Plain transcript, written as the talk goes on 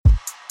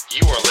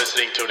You are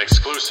listening to an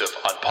exclusive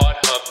on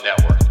PodHub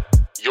Network.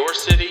 Your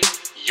city,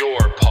 your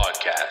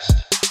podcast.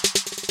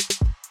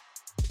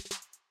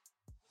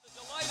 The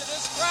delight of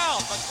this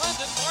crowd,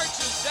 McClendon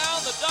marches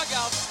down the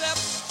dugout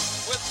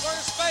steps with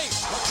first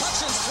base.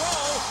 McCutcheon's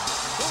throw.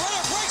 The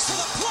runner breaks to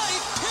the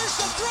plate. Here's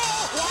the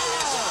throw. Wow. He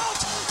is out.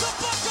 The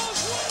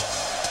Buccos win.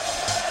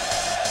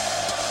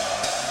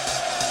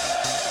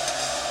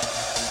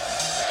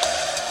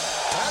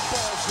 That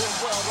ball's hit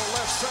well to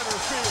left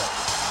center field.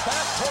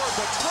 Back toward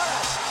the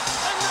track.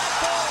 And that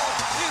ball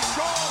is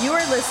gone. You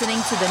are listening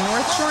to the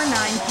North Shore 9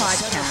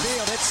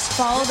 podcast.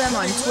 Follow them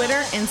on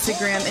Twitter,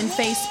 Instagram, and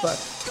Facebook.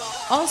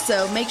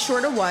 Also, make sure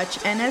to watch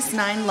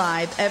NS9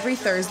 Live every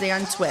Thursday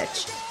on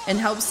Twitch and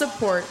help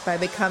support by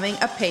becoming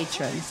a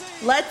patron.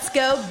 Let's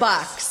go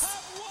Bucks!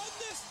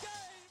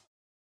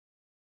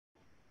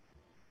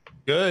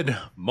 Good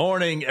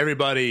morning,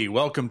 everybody.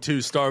 Welcome to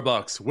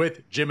Starbucs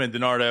with Jim and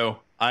DiNardo.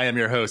 I am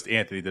your host,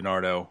 Anthony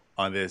DiNardo,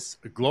 on this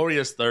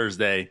glorious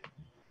Thursday.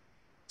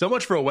 So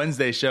much for a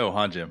Wednesday show,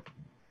 huh, Jim?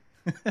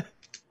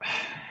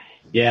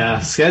 Yeah,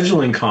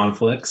 scheduling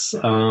conflicts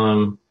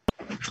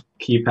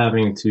keep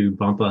having to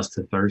bump us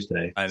to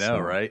Thursday. I know,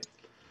 right?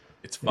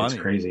 It's funny.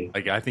 It's crazy.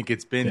 Like, I think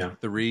it's been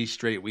 3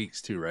 straight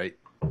weeks too, right?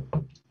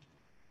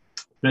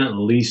 It's been at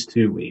least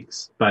 2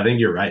 weeks, but I think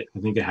you're right. I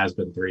think it has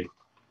been 3.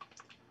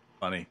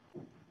 Funny.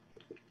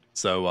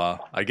 So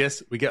I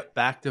guess we get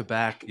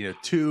back-to-back,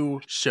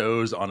 2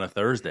 shows on a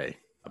Thursday.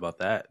 How about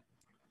that?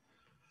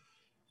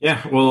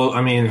 Yeah, well,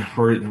 I mean,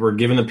 we're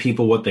giving the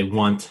people what they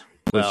want,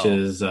 which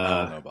is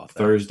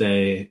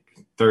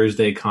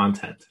Thursday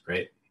content,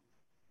 right?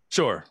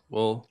 Sure,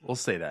 we'll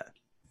say that.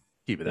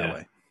 Keep it that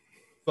way.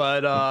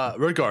 But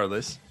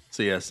regardless,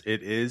 so yes,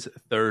 it is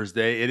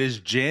Thursday. It is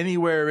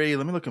January.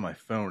 Let me look at my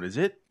phone. Is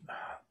it?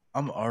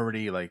 I'm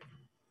already like.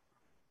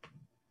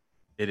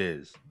 It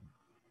is.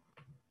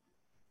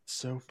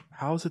 So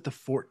how is it the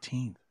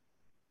 14th?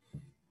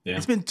 Yeah,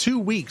 it's been 2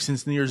 weeks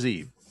since New Year's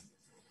Eve.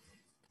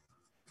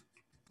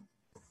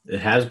 It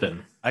has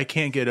been. I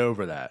can't get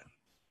over that.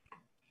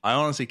 I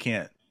honestly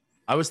can't.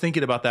 I was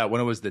thinking about that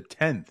when it was the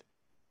 10th.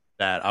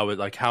 That I was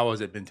like, how has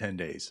it been 10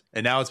 days?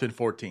 And now it's been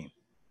 14.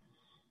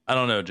 I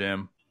don't know,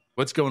 Jim.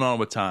 What's going on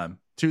with time?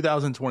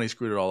 2020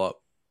 screwed it all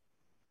up.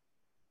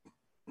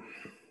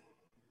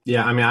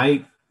 Yeah, I mean,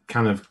 I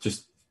kind of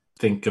just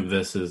think of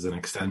this as an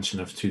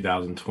extension of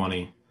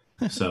 2020.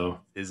 So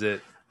is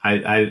it?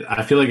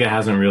 I feel like it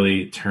hasn't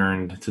really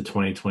turned to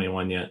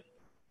 2021 yet.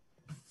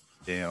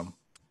 Damn.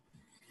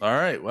 All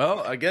right. Well,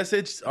 I guess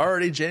it's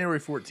already January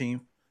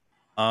 14th.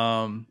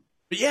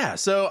 But yeah,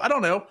 so I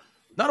don't know.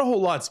 Not a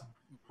whole lot's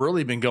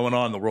really been going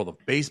on in the world of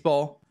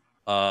baseball.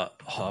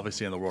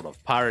 Obviously in the world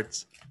of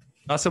Pirates.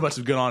 Not so much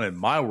has gone on in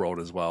my world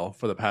as well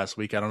for the past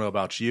week. I don't know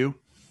about you.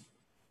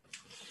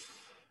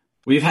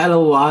 We've had a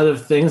lot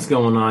of things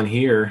going on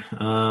here.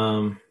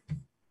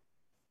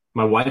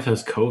 My wife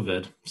has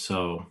COVID,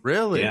 so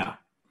really, yeah,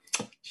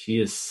 she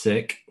is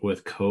sick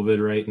with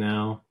COVID right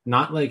now.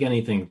 Not like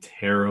anything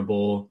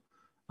terrible,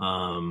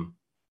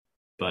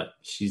 but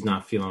she's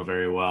not feeling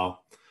very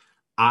well.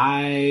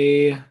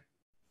 I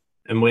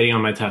am waiting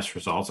on my test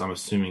results. I'm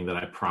assuming that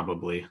I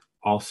probably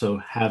also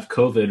have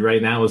COVID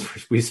right now as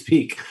we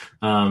speak,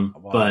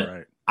 but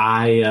right.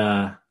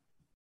 I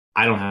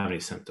don't have any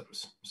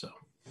symptoms. So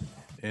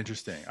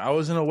interesting. I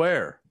wasn't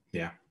aware.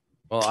 Yeah.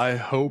 Well, I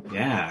hope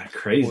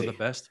crazy. for the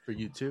best for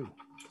you too.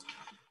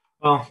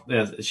 Well,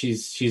 yeah,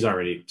 she's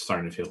already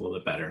starting to feel a little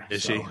bit better.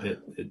 Is she?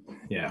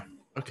 Yeah.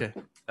 Okay,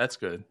 that's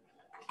good.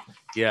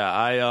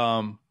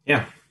 Yeah,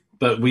 Yeah,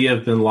 but we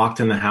have been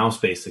locked in the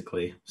house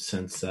basically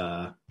since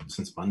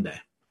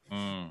Monday.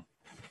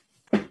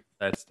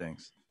 That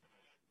stinks.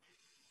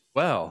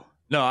 Well,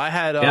 no, I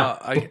had.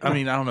 I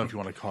mean, I don't know if you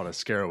want to call it a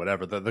scare or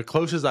whatever. The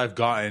closest I've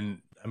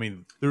gotten, I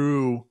mean,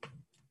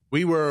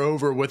 we were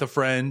over with a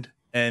friend.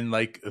 And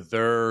like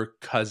their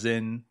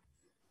cousin,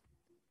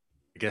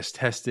 I guess,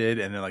 tested,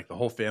 and then like the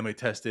whole family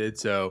tested.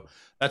 So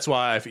that's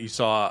why if you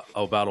saw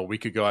about a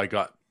week ago, I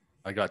got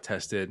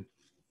tested,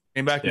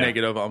 came back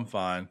negative. I'm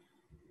fine.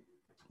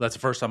 That's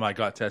the first time I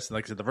got tested.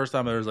 Like I said, the first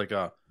time there was like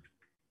a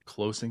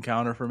close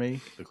encounter for me,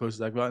 the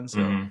closest I've gotten. So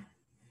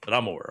that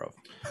I'm aware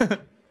of.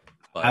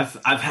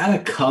 I've had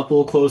a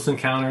couple close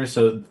encounters.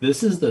 So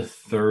this is the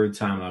 3rd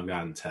time I've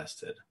gotten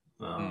tested.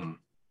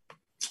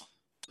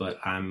 But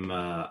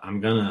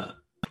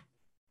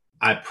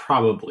I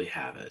probably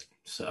have it.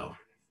 So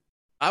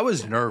I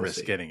was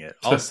nervous getting it.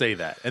 I'll say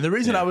that. And the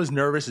reason I was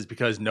nervous is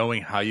because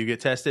knowing how you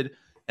get tested.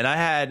 And I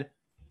had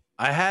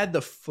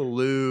the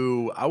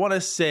flu, I want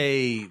to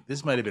say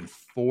this might have been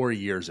 4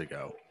 years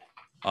ago,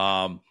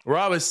 where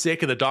I was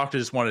sick and the doctor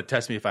just wanted to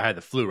test me if I had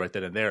the flu right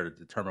then and there to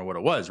determine what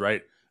it was,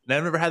 right? And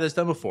I've never had this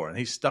done before. And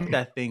he stuck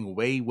that thing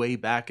way, way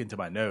back into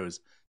my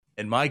nose.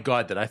 And my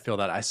God, did I feel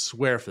that, I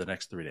swear, for the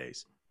next 3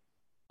 days.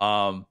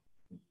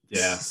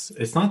 Yeah,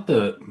 it's not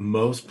the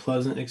most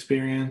pleasant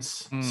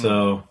experience.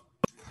 So,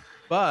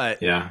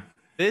 but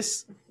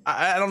this,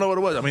 I don't know what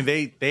it was. I mean,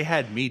 they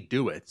had me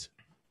do it.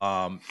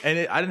 And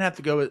I didn't have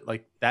to go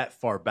like that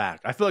far back.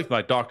 I feel like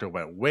my doctor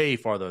went way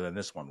farther than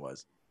this one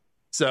was.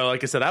 So,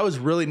 like I said, I was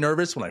really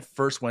nervous when I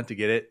first went to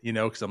get it,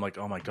 because I'm like,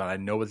 oh my God, I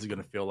know what this is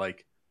going to feel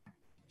like.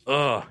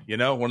 Ugh,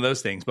 one of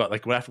those things. But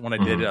like when I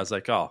did it, I was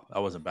like, oh,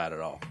 that wasn't bad at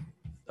all.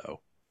 So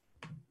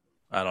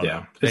I don't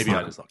know. Maybe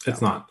I just lucked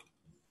out.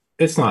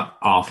 It's not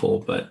awful,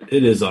 but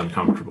it is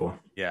uncomfortable.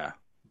 Yeah.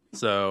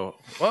 So,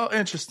 well,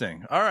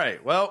 interesting. All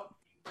right. Well,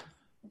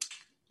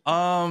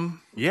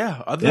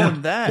 yeah. Other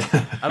than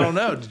that, I don't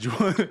know.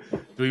 Do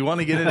we want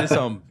to get into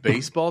some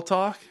baseball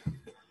talk?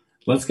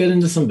 Let's get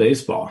into some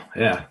baseball.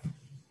 Yeah.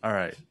 All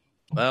right.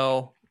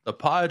 Well, the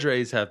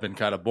Padres have been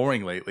kind of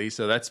boring lately,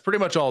 so that's pretty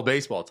much all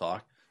baseball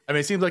talk. I mean,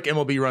 it seems like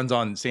MLB runs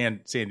on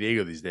San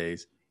Diego these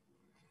days,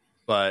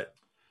 but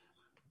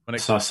I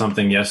saw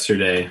something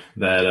yesterday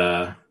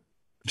that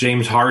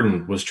James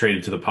Harden was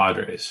traded to the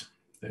Padres.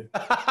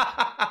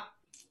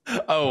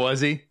 Oh,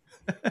 was he?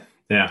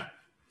 Yeah.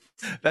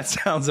 That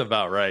sounds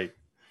about right.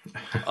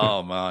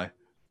 Oh my.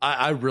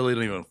 I really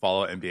don't even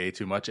follow NBA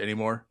too much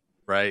anymore,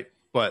 right?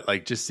 But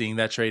like just seeing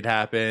that trade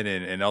happen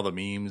and all the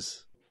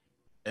memes.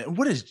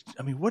 What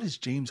is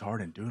James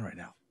Harden doing right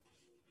now?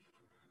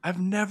 I've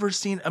never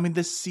seen. I mean,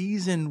 the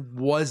season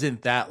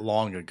wasn't that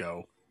long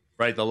ago,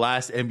 right? The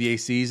last NBA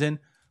season.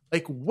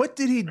 Like, what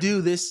did he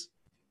do this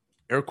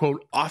air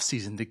quote off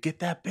season to get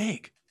that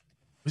big?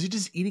 Was he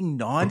just eating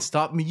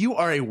nonstop? I mean, you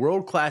are a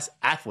world class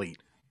athlete,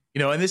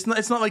 and it's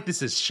not like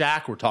this is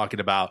Shaq we're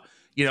talking about,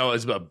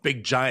 as a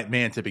big giant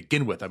man to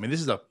begin with. I mean, this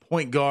is a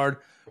point guard,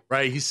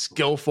 right? He's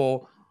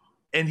skillful,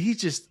 and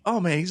he's just, oh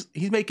man,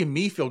 he's making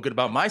me feel good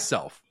about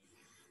myself.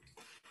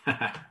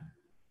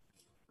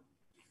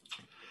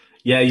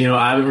 Yeah,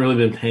 I haven't really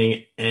been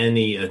paying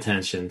any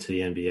attention to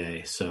the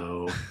NBA,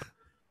 so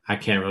I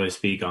can't really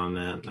speak on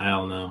that. I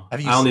don't know. I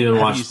don't even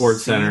watch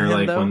Sports Center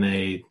when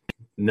they.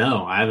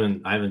 No, I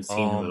haven't seen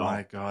him at all. Oh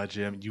my God,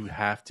 Jim, you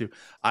have to.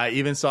 I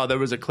even saw there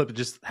was a clip that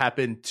just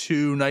happened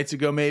 2 nights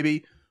ago,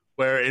 maybe,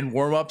 where in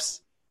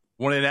warmups,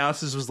 one of the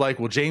announcers was like,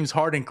 "Well, James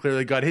Harden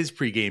clearly got his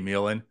pregame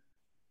meal in."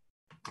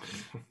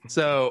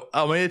 So,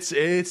 I mean,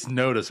 it's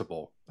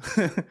noticeable.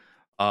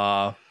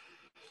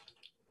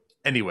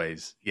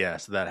 Anyways, yeah,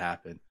 so that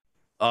happened.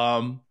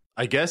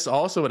 I guess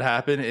also what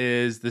happened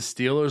is the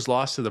Steelers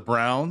lost to the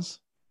Browns.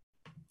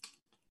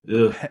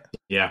 Ugh.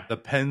 Yeah. The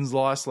Pens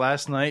lost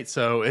last night,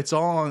 so it's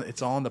all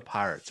on the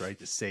Pirates, right,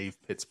 to save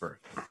Pittsburgh.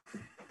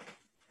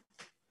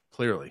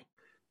 Clearly,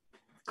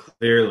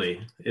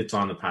 it's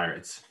on the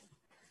Pirates.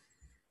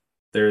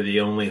 They're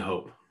the only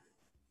hope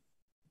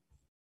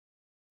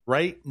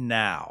right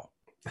now.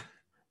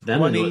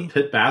 Then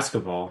Pitt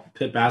basketball.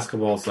 Pitt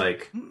basketball's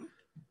like,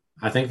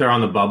 I think they're on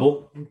the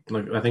bubble.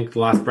 Like, I think the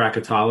last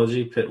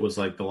bracketology, Pitt was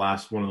like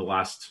one of the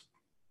last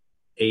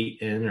 8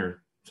 in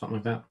or something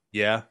like that.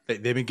 Yeah,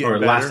 they've been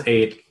getting better.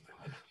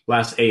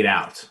 last eight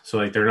out. So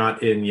like they're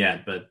not in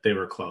yet, but they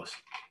were close.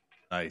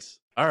 Nice.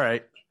 All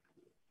right,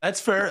 that's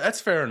fair. That's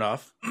fair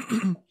enough.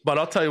 But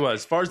I'll tell you what,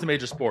 as far as the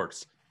major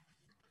sports,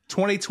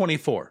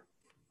 2024.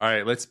 All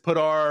right, let's put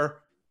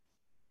our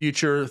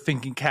future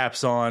thinking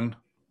caps on.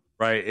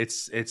 Right,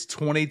 it's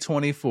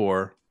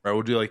 2024. Right,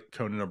 we'll do like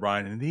Conan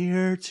O'Brien in the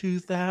year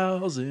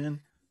 2000.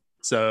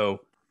 So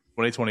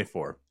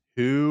 2024.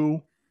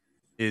 Who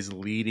is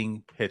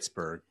leading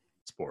Pittsburgh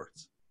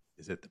sports?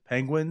 Is it the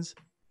Penguins?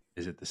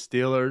 Is it the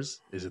Steelers?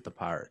 Is it the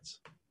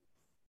Pirates?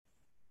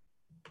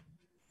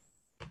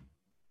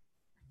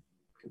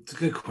 It's a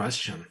good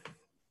question.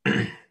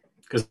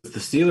 Because the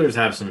Steelers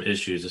have some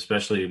issues,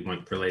 especially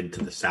when related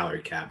to the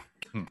salary cap.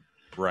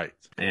 Right.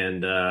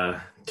 And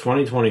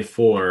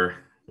 2024,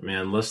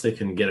 man, unless they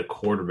can get a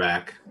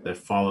quarterback that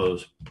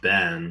follows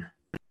Ben,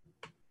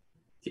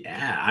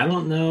 yeah, I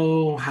don't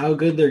know how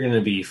good they're going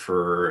to be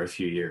for a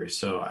few years.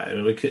 So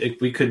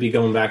we could be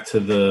going back to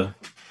the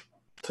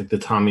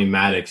Tommy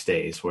Maddox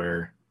days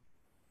where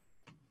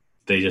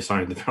they just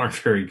aren't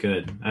very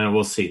good. And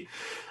we'll see.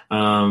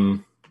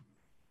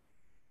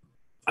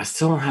 I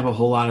still don't have a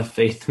whole lot of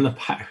faith in the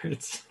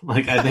Pirates.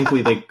 Like, I think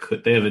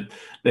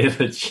they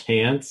have a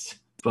chance,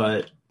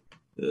 but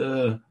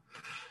I'm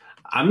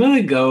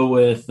gonna go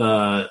with.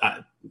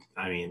 I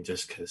mean,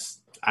 just because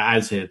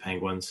I'd say the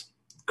Penguins.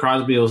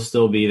 Crosby will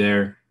still be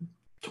there.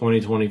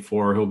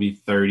 2024, he'll be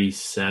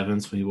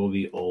 37, so he will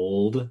be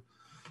old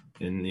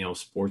in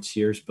sports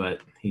years. But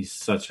he's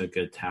such a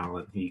good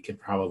talent. He could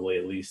probably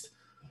at least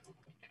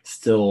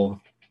still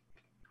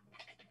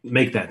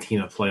make that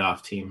team a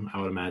playoff team.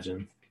 I would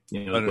imagine.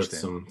 With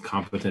some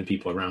competent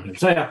people around him.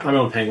 So yeah, I'm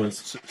on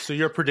Penguins. So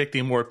you're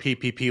predicting more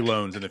PPP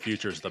loans in the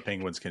future, so the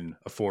Penguins can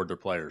afford their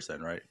players,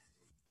 then, right?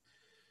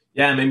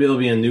 Yeah, maybe there'll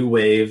be a new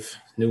wave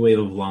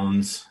of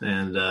loans,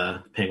 and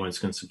Penguins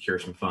can secure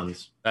some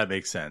funds. That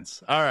makes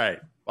sense. All right.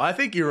 Well, I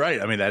think you're right.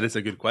 I mean, that is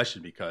a good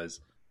question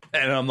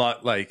I'm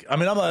not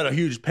a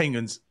huge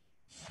Penguins.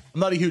 I'm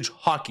not a huge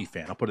hockey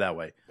fan. I'll put it that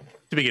way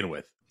to begin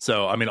with.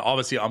 So, I mean,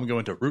 obviously, I'm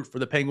going to root for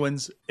the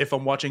Penguins if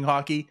I'm watching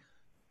hockey.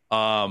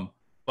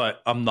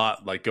 But I'm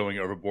not like going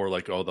overboard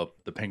like, oh,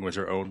 the Penguins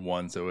are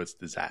 0-1, so it's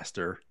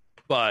disaster.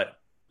 But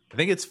I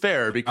think it's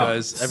fair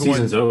because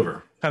everyone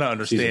kind of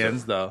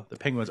understands the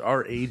Penguins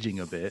are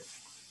aging a bit.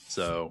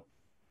 So,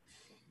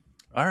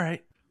 all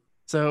right.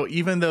 So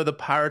even though the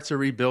Pirates are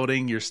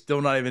rebuilding, you're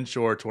still not even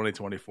sure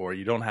 2024.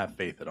 You don't have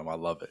faith in them. I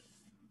love it.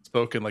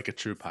 Spoken like a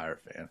true Pirate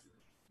fan.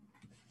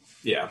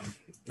 Yeah.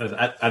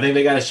 I think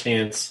they got a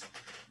chance.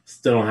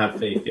 Still don't have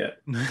faith yet.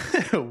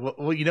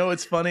 Well, you know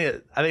what's funny? I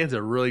think it's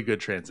a really good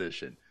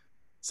transition.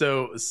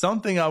 So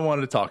something I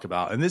wanted to talk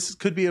about, and this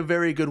could be a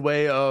very good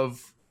way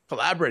of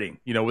collaborating,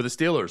 with the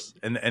Steelers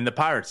and the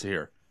Pirates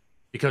here,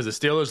 because the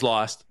Steelers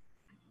lost.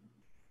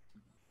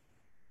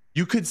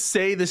 You could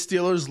say the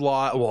Steelers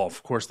lost. Well,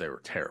 of course they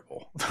were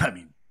terrible. I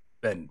mean,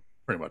 Ben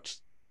pretty much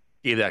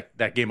gave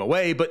that game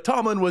away, but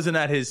Tomlin wasn't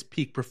at his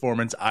peak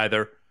performance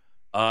either.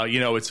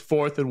 It's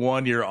 4th and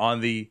 1. You're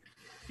on the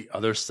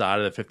other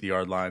side of the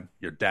 50-yard line.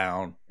 You're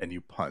down and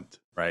you punt,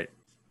 right?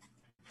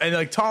 And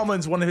like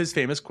Tomlin's, one of his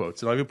famous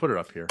quotes, and I'll even put it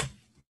up here.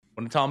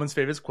 One of Tomlin's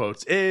famous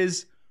quotes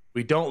is,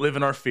 "We don't live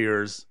in our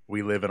fears,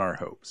 we live in our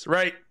hopes,"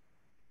 right?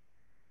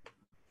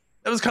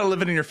 That was kind of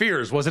living in your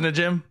fears, wasn't it,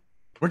 Jim?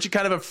 Weren't you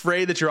kind of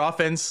afraid that your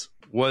offense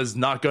was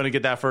not going to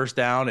get that first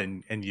down,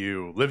 and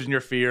you lived in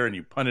your fear and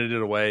you punted it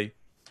away?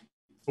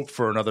 Hope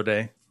for another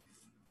day.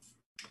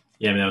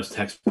 Yeah, I mean, that was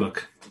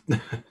textbook.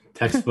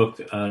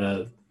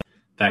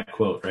 That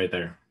quote right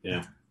there.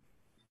 Yeah.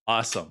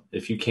 Awesome.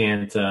 If you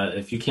can't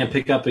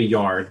pick up a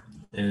yard,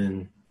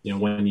 and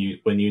when you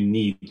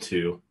need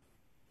to,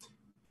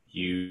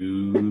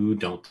 you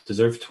don't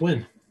deserve to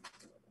win.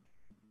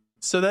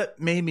 So that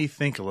made me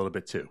think a little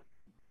bit too.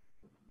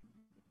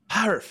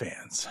 Pirate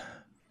fans.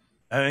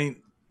 I mean,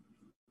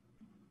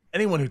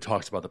 anyone who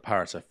talks about the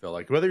Pirates, I feel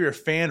like, whether you're a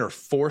fan or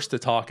forced to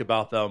talk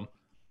about them,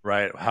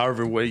 right,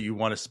 however way you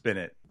want to spin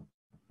it,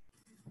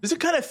 does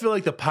it kind of feel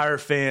like the Pirate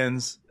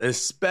fans,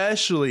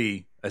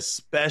 especially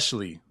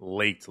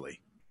lately,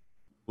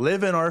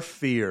 live in our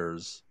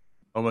fears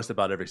almost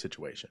about every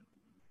situation?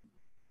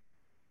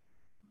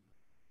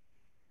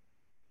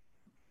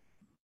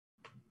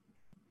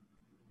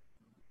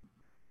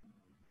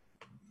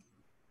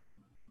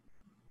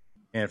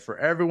 And for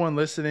everyone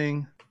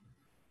listening,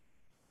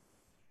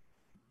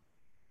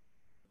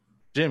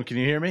 Jim, can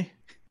you hear me?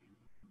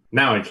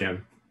 Now I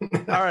can.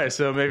 All right,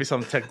 so maybe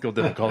some technical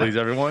difficulties,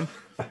 everyone.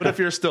 But if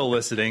you're still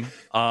listening,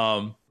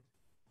 I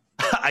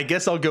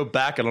guess I'll go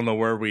back. I don't know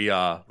where we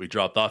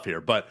dropped off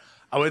here, but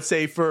I would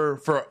say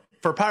for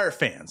Pirate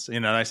fans,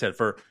 and I said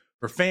for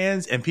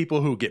fans and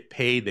people who get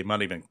paid, they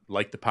might even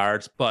like the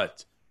Pirates,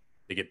 but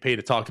they get paid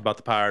to talk about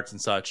the Pirates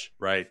and such,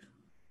 right?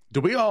 Do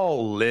we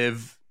all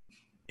live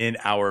in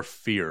our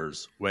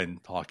fears when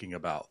talking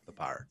about the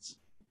Pirates?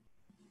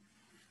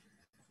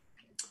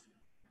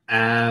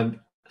 Absolutely.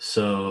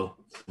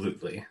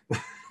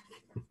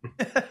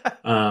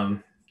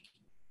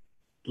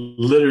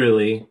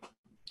 Literally,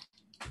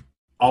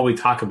 all we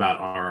talk about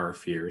are our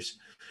fears.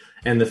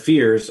 And the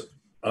fears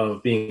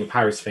of being a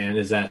Pirates fan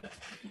is that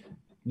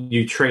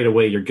you trade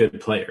away your good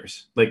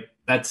players. Like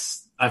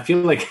I feel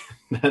like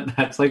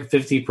that's like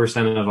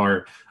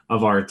 50%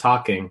 of our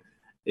talking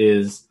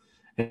is,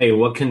 hey,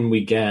 what can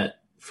we get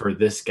for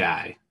this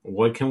guy?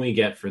 What can we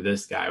get for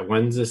this guy?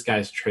 When's this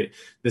guy's trade?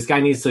 This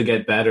guy needs to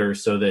get better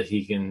so that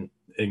he can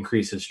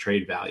increase his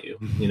trade value,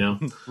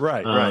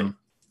 Right, right.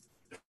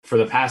 For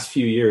the past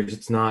few years,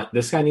 it's not,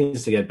 this guy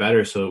needs to get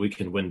better so that we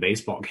can win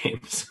baseball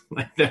games.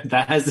 Like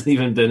that hasn't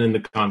even been in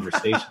the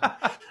conversation.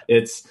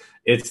 It's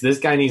this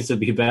guy needs to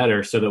be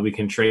better so that we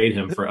can trade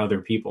him for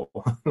other people.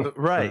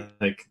 Right.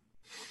 Like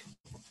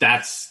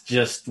that's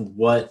just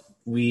what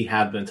we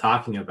have been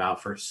talking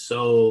about for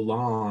so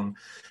long.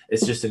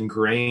 It's just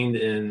ingrained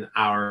in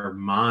our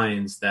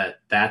minds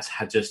that that's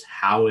just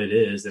how it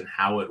is and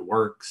how it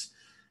works.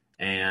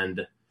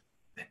 And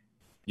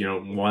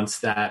once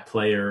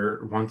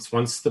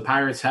the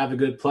Pirates have a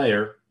good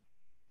player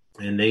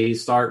and they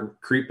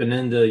start creeping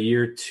into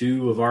year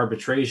 2 of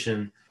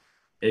arbitration,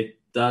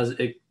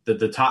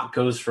 the talk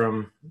goes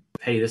from,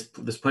 hey,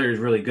 this player is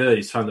really good,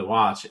 he's fun to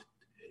watch,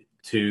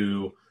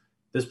 to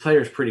this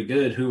player is pretty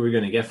good, who are we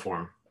going to get for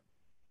him?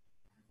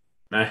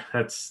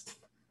 That's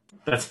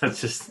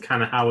just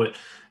kind of how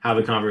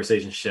the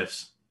conversation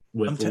shifts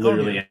with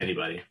literally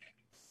anybody.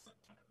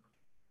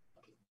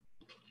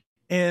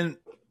 And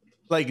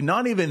like,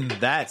 not even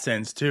that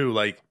sense too.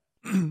 Like,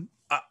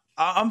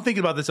 I'm thinking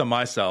about this on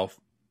myself,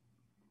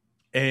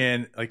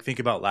 and like think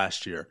about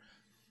last year.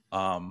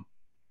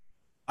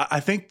 I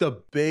think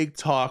the big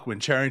talk when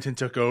Charrington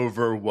took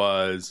over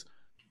was,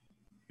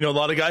 a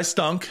lot of guys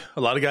stunk.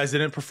 A lot of guys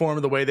didn't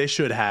perform the way they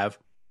should have.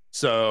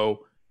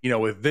 So,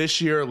 with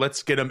this year,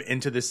 let's get them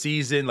into the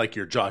season. Like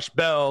your Josh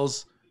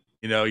Bells,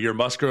 your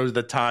Musgroves at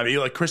the time,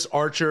 like Chris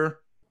Archer,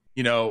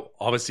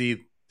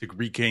 obviously to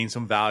regain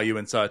some value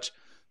and such.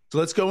 So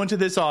let's go into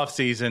this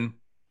offseason.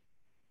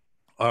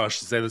 Or I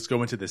should say, let's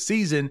go into the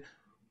season.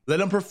 Let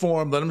them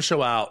perform. Let them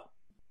show out.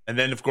 And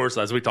then, of course,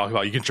 as we talk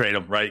about, you can trade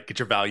them, right? Get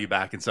your value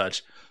back and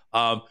such.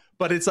 But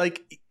it's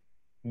like,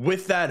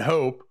 with that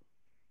hope,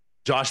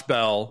 Josh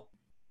Bell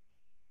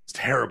is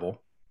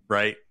terrible,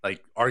 right?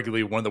 Like,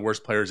 arguably one of the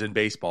worst players in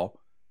baseball.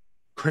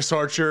 Chris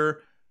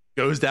Archer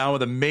goes down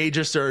with a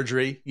major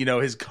surgery.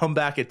 His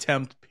comeback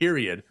attempt,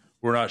 period,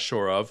 we're not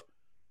sure of.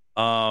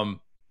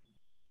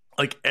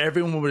 like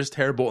everyone was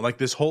terrible. And like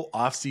this whole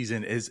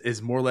offseason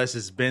is more or less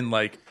has been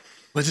like,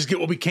 let's just get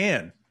what we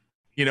can,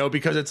 you know,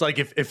 because it's like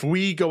if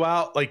we go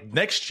out like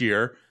next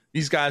year,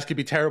 these guys could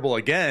be terrible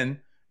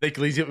again. They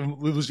could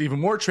lose even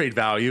more trade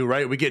value,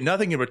 right? We get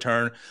nothing in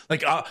return.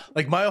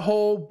 Like my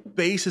whole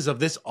basis of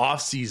this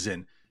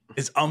offseason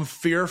is I'm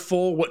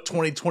fearful what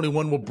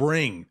 2021 will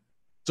bring.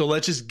 So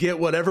let's just get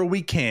whatever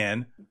we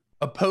can,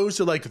 opposed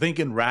to like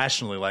thinking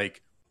rationally,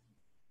 like,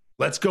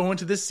 let's go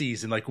into this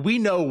season. Like we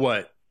know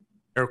what,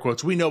 air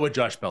quotes, we know what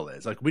Josh Bell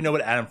is. Like we know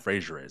what Adam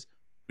Frazier is.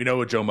 We know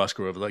what Joe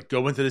Musgrove is. Like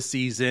go into the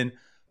season,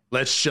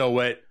 let's show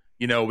it.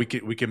 You know, we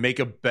can make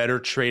a better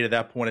trade at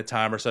that point in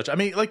time or such. I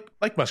mean,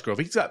 like Musgrove,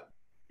 he's got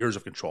years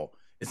of control.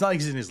 It's not like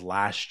he's in his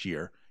last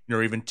year, you know,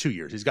 or even 2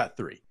 years. He's got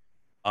 3.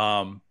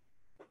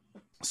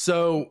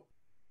 So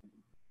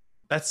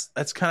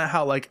that's kind of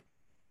how like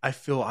I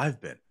feel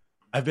I've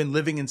been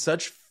living in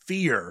such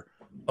fear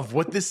of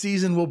what this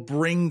season will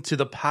bring to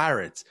the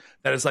Pirates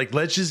that it's like,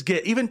 let's just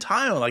get even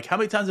Tyon. Like how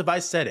many times have I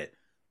said it?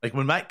 Like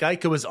when Matt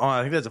Geico was on,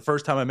 I think that's the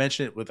first time I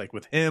mentioned it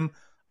with him.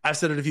 I've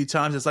said it a few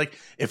times. It's like,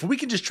 if we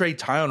can just trade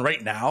Tyon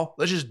right now,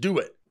 let's just do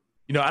it.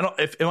 You know,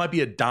 if it might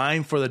be a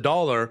dime for the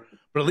dollar,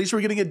 but at least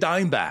we're getting a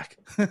dime back.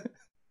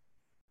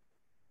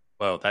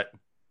 Well, that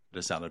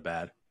just sounded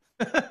bad.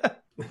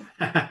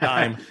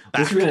 Dime. At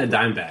least we're getting a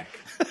dime back.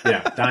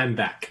 Yeah, dime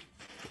back.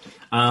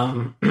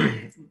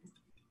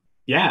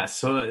 Yeah.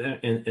 So,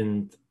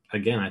 and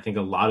again, I think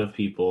a lot of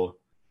people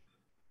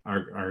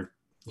are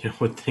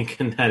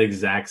thinking that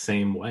exact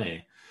same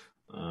way.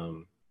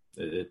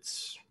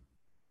 It's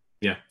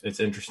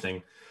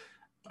interesting.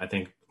 I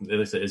think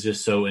it's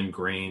just so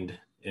ingrained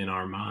in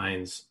our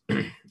minds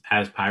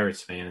as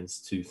Pirates fans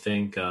to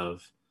think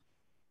of,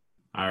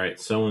 all right,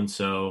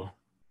 so-and-so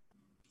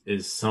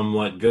is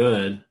somewhat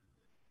good.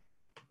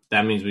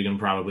 That means we can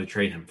probably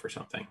trade him for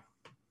something.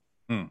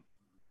 I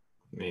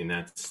mean,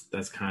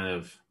 that's kind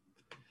of,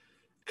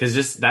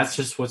 because that's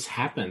just what's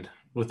happened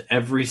with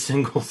every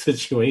single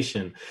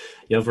situation.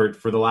 You know,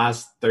 for the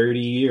last 30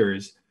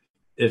 years,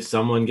 if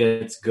someone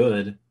gets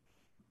good,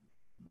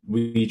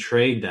 we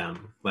trade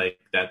them. Like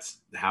that's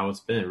how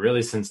it's been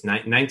really since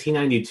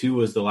 1992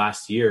 was the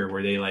last year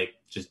where they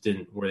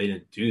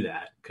didn't do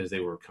that because they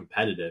were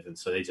competitive. And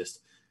so they just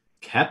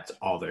kept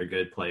all their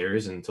good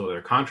players until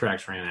their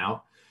contracts ran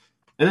out.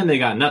 And then they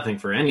got nothing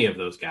for any of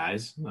those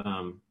guys,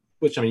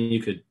 which, I mean,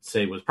 you could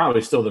say was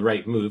probably still the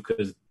right move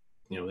because,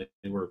 you know,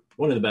 they were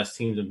one of the best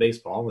teams in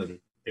baseball and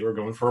they were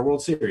going for a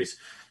World Series.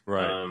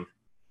 Right.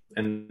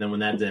 And then when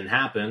that didn't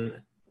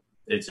happen,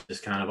 it's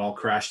just kind of all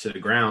crashed to the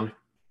ground.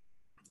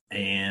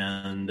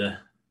 And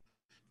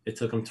it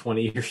took them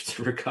 20 years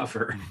to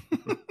recover.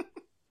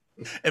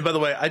 And by the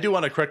way, I do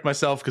want to correct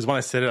myself because when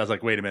I said it, I was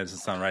like, wait a minute, this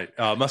doesn't sound right.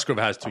 Musgrove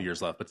has 2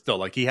 years left, but still,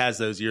 like he has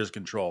those years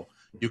control.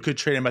 You could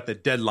trade him at the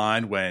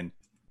deadline when,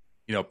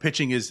 you know,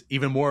 pitching is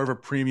even more of a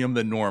premium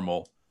than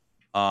normal.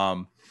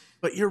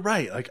 But you're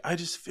right. Like, I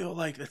just feel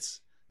like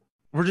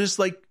we're just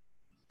like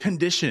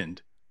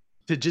conditioned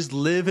to just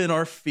live in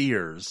our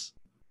fears,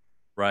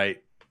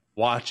 right?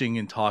 Watching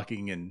and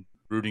talking and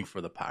rooting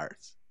for the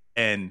Pirates.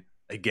 And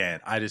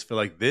again, I just feel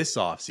like this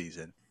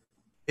offseason,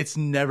 it's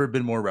never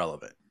been more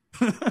relevant.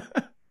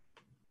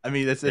 I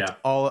mean, it's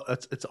all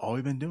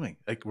we've been doing.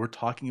 Like we're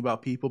talking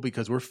about people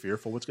because we're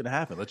fearful what's going to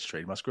happen. Let's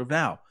trade Musgrove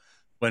now.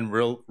 When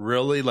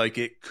really like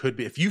it could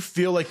be, if you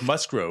feel like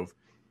Musgrove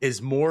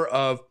is more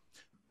of,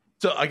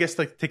 so I guess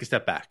like take a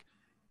step back.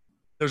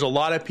 There's a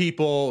lot of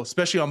people,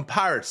 especially on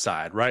Pirates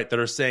side, right, that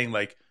are saying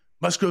like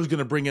Musgrove's going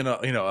to bring in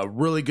a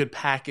really good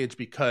package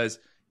because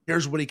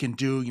here's what he can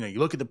do. You know, you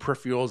look at the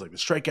peripherals, like the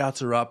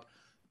strikeouts are up.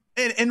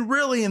 And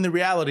really, in the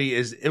reality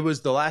is it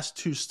was the last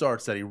 2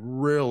 starts that he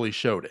really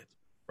showed it,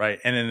 right?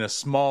 And in a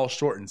small,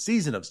 shortened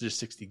season of just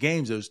 60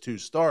 games, those 2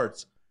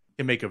 starts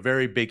can make a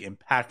very big,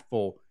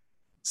 impactful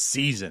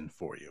season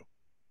for you.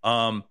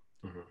 And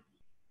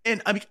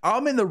I mean,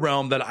 I'm in the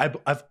realm that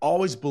I've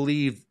always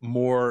believed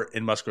more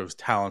in Musgrove's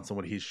talents than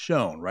what he's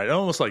shown, right?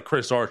 Almost like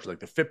Chris Archer,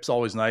 like the FIP's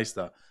always nice,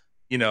 the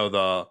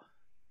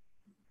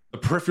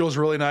peripheral is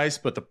really nice,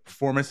 but the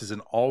performance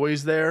isn't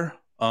always there.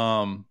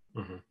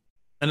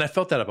 And I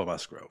felt that about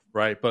Musgrove,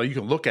 right? But you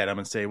can look at him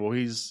and say, well,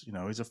 he's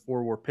a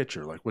 4-WAR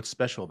pitcher. Like, what's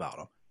special about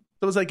him?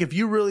 So it's like, if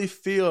you really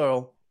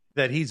feel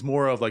that he's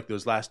more of like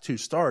those last 2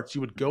 starts,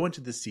 you would go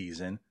into the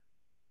season,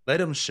 let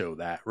him show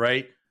that,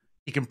 right?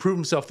 He can prove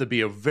himself to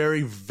be a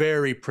very,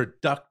 very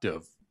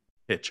productive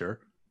pitcher.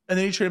 And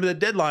then you trade him at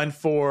the deadline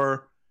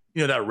for,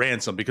 you know, that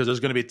ransom, because there's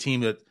going to be a team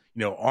that,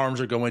 you know,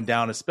 arms are going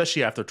down,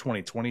 especially after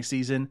 2020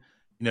 season.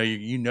 You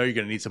know, you're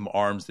going to need some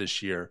arms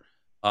this year.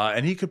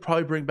 And he could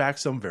probably bring back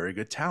some very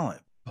good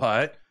talent.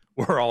 But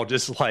we're all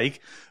just like,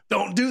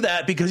 don't do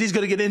that because he's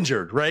going to get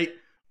injured, right?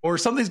 Or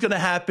something's going to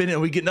happen and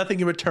we get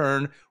nothing in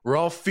return. We're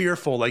all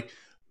fearful. Like,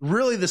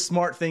 really, the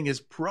smart thing is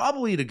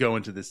probably to go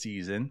into the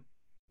season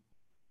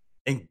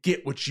and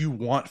get what you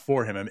want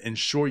for him and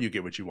ensure you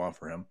get what you want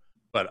for him.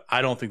 But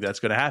I don't think that's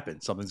going to happen.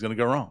 Something's going to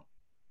go wrong.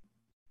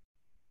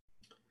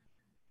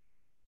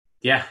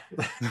 Yeah,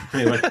 I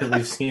mean,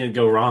 we've seen it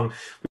go wrong.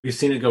 We've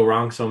seen it go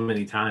wrong so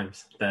many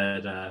times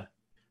that,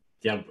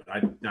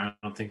 I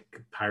don't think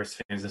Pirates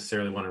fans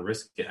necessarily want to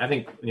risk it. I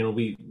think,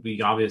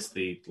 we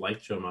obviously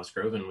like Joe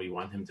Musgrove and we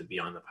want him to be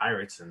on the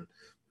Pirates and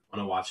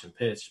want to watch him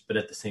pitch. But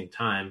at the same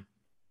time,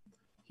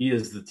 he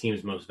is the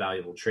team's most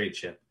valuable trade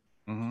chip.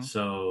 Mm-hmm.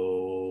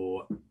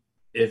 So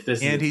if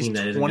this and is a he's team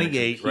that isn't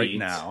 28 compete, right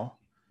now.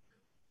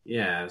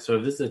 Yeah, so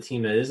if this is a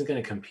team that isn't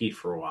going to compete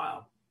for a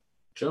while,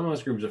 Joe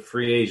Musgrove's a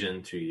free agent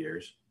in 2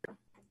 years.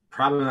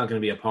 Probably not going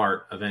to be a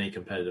part of any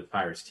competitive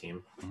Pirates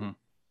team. Mm-hmm.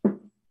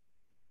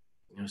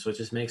 So it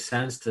just makes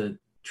sense to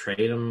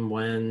trade him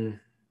when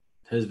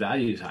his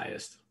value is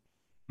highest.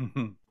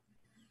 Mm-hmm.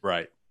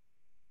 Right.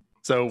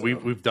 So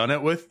we've done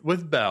it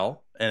with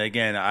Bell, and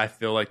again, I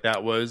feel like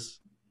that was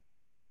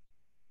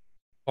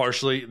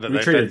partially we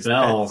traded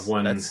Bell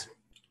when his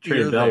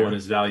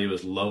value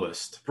is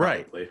lowest.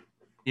 Probably.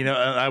 Right.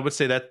 I would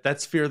say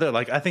that's fear there.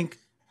 Like, I think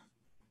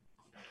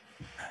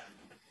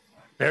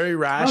very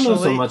rationally. I don't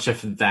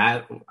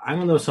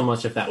know so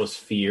much if that was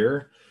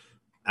fear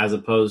as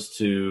opposed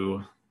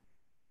to,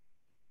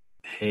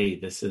 hey,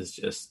 this is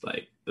just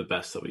like the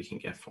best that we can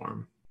get for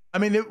him. I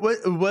mean, it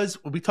was,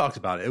 we talked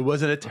about it. It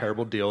wasn't a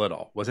terrible deal at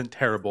all. It wasn't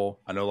terrible.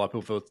 I know a lot of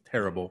people feel it's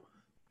terrible,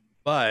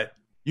 but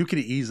you could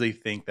easily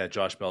think that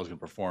Josh Bell is going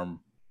to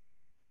perform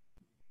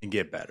and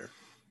get better.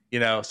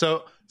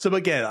 So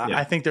again, yeah.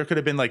 I think there could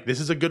have been like, this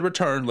is a good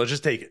return. Let's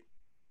just take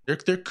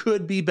it. There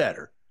could be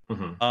better.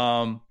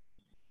 Mm-hmm.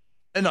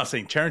 And not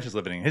saying Charrington's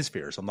living in his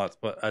fears. I'm not,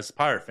 but as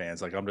Pirate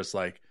fans, like, I'm just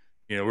like,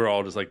 we're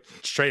all just like,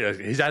 straight.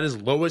 He's at his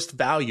lowest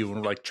value, and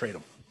we're like, trade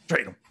him.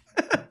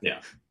 Yeah,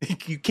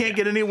 you can't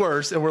get any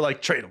worse, and we're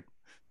like, trade him.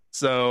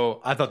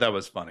 So I thought that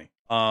was funny.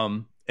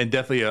 And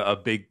definitely a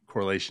big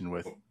correlation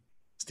with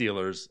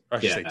Steelers. Or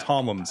I should say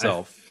Tomlin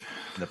himself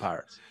and the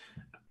Pirates.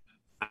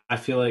 I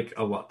feel like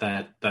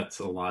that's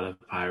a lot of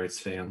Pirates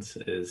fans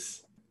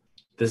is,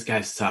 this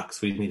guy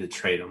sucks, we need to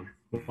trade him.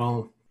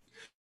 Well,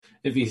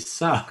 if he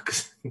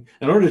sucks,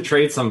 in order to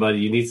trade somebody,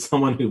 you need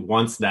someone who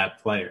wants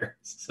that player.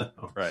 So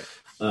right.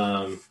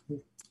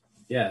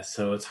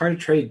 So it's hard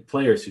to trade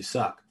players who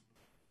suck.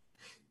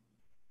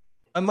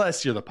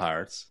 Unless you're the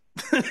Pirates.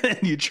 And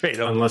you trade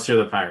them. Unless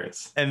you're the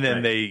Pirates. And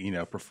then they,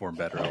 perform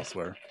better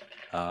elsewhere.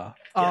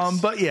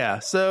 But yeah,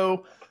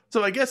 so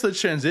I guess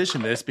let's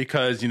transition this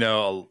because,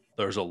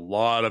 there's a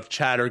lot of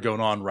chatter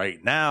going on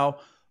right now.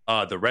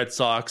 The Red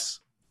Sox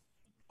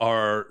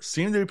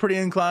seem to be pretty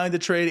inclined to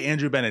trade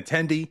Andrew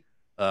Benintendi.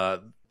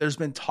 There's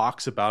been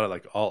talks about it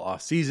like all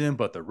off season,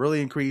 but they're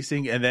really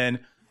increasing. And then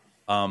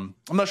I'm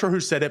not sure who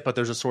said it, but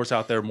there's a source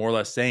out there more or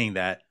less saying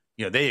that,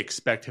 they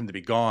expect him to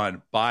be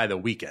gone by the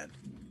weekend.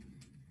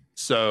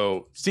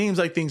 So seems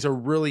like things are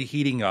really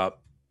heating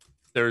up.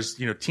 There's,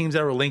 teams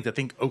that were linked. I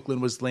think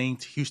Oakland was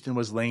linked. Houston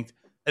was linked.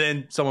 And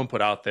then someone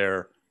put out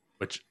there,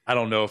 which I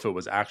don't know if it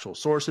was actual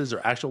sources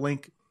or actual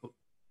link,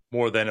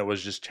 more than it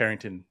was just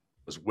Charrington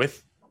was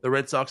with the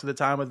Red Sox at the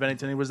time when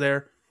Benintendi was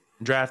there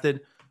and drafted.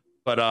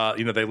 But,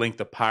 they linked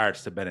the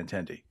Pirates to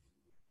Benintendi.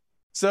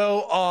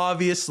 So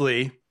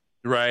obviously,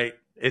 right,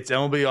 it's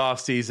MLB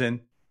offseason.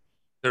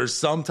 There's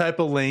some type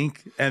of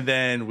link, and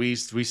then we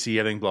see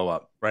everything blow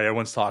up, right?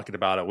 Everyone's talking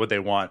about it, what they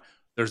want.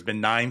 There's been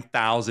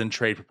 9,000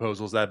 trade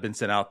proposals that have been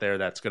sent out there.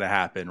 That's going to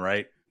happen,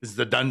 right? This is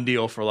a done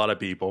deal for a lot of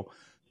people.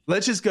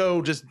 Let's just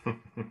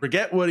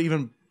forget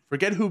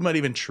who might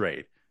even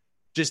trade.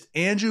 Just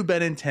Andrew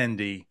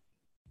Benintendi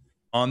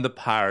on the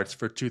Pirates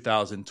for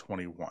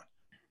 2021.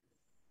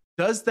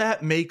 Does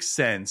that make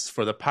sense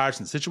for the Pirates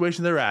in the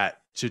situation they're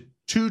at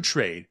to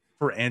trade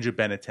for Andrew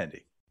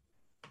Benintendi?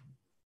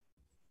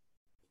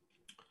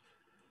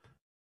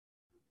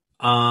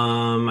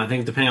 I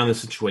think depending on the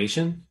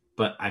situation,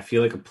 but I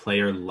feel like a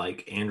player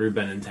like Andrew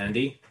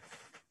Benintendi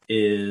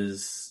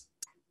is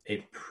a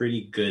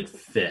pretty good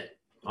fit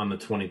on the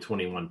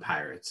 2021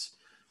 Pirates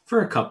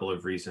for a couple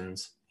of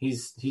reasons.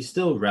 He's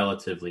still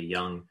relatively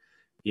young.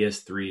 He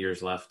has 3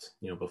 years left,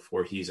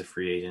 before he's a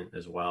free agent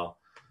as well.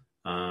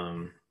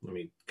 Let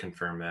me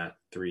confirm that.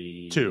 2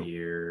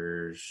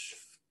 years,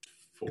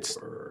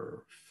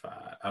 4, 5.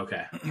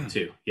 Okay,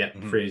 2. Yeah,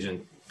 free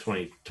agent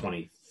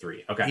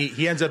 2023. Okay.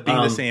 He ends up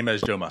being the same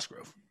as Joe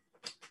Musgrove.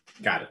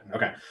 Got it.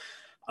 Okay.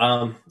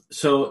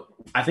 So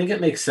I think it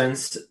makes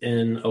sense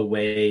in a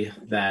way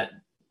that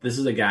this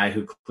is a guy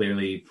who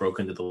clearly broke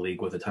into the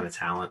league with a ton of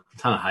talent, a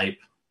ton of hype.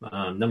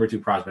 Number 2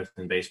 prospect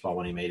in baseball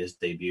when he made his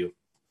debut.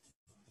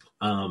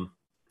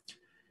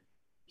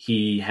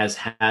 He has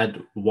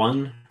had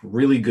one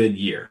really good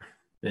year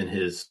in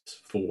his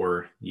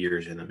 4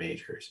 years in the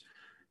majors.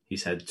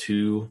 He's had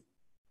 2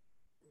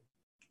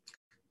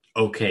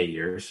 okay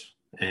years,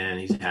 and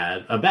he's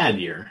had a bad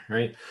year,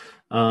 right?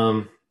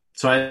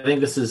 So I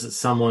think this is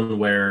someone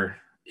where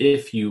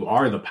if you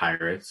are the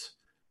Pirates,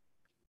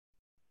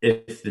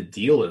 if the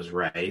deal is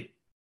right,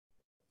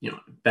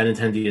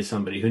 Benintendi is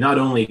somebody who not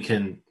only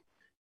can,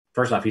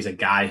 first off, he's a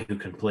guy who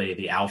can play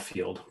the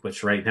outfield,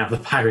 which right now the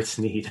Pirates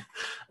need.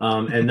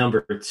 And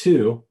number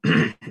two,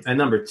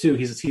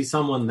 he's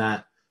someone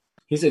that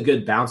he's a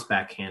good bounce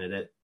back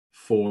candidate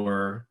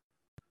for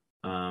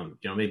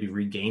maybe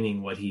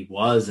regaining what he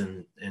was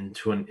in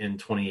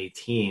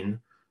 2018,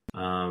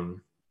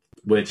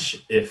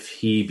 which if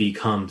he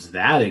becomes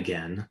that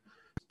again,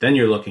 then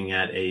you're looking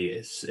at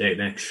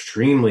an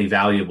extremely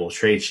valuable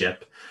trade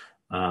chip,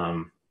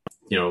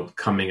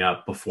 coming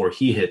up before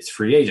he hits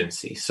free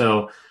agency.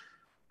 So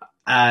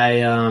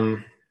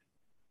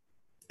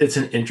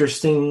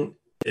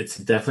it's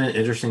definitely an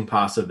interesting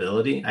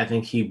possibility. I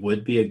think he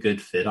would be a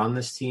good fit on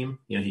this team.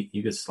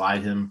 You could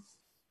slide him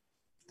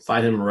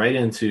right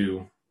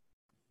into,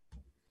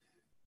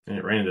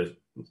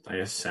 I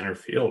guess, center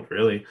field,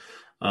 really.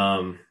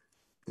 I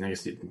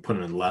guess you can put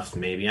him in left,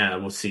 maybe. Yeah,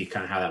 we'll see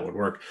kind of how that would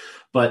work.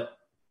 But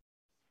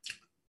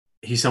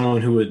he's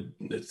someone who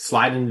would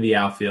slide into the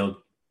outfield,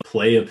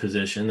 play a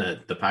position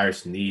that the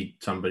Pirates need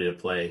somebody to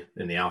play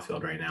in the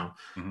outfield right now.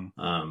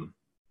 Mm-hmm.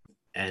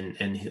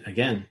 And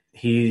again,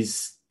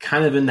 he's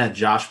kind of in that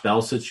Josh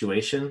Bell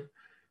situation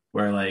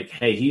where, like,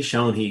 hey, he's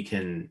shown he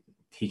can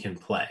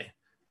play.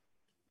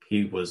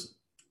 He was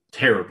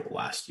terrible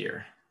last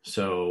year.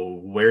 So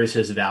where's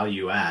his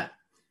value at?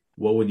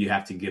 What would you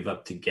have to give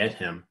up to get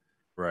him?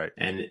 Right.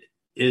 And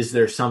is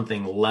there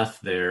something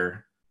left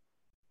there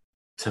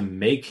to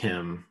make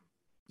him,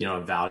 a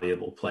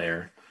valuable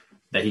player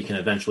that he can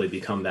eventually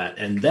become that?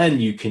 And then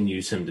you can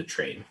use him to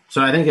trade.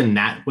 So I think in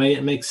that way,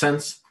 it makes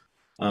sense.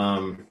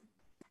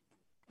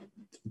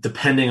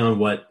 Depending on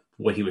what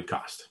he would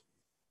cost.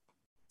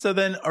 So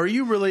then are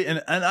you really,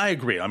 and I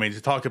agree. I mean,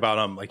 to talk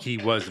about him, like, he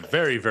was a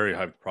very, very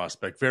hyped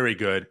prospect, very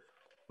good.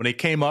 When he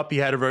came up, he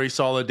had a very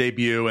solid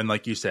debut. And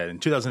like you said, in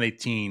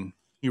 2018,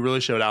 he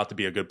really showed out to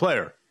be a good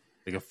player,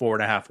 like a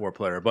 4.5 WAR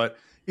player. But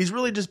he's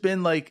really just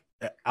been, like,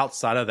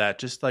 outside of that,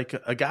 just like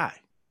a guy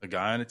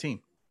on a team.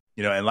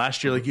 And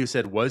last year, like you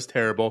said, was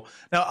terrible.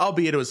 Now,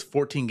 albeit it was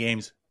 14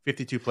 games,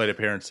 52 plate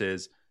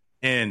appearances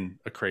in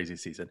a crazy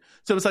season.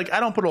 So it's like, I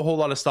don't put a whole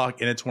lot of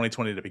stock into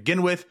 2020 to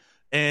begin with.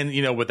 And,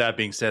 with that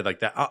being said, like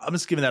that, I'm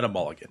just giving that a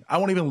mulligan. I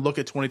won't even look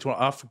at 2020.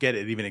 I'll forget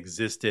it even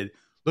existed.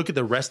 Look at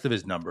the rest of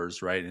his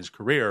numbers, right? In his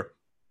career,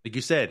 like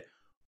you said,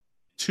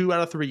 2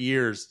 out of 3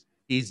 years,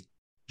 he's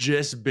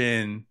just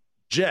been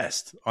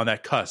on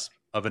that cusp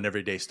of an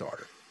everyday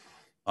starter.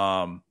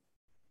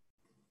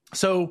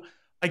 So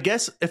I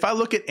guess if I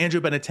look at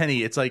Andrew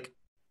Benintendi, it's like,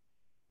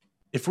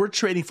 if we're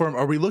trading for him,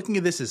 are we looking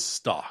at this as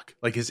stock?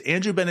 Like, is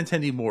Andrew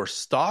Benintendi more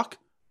stock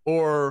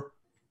or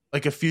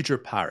like a future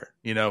Pirate?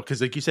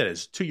 Because like you said,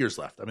 it's 2 years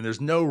left. I mean,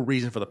 there's no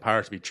reason for the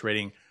Pirates to be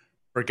trading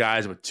for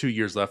guys with 2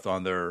 years left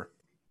on their,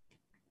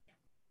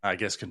 I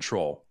guess,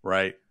 control,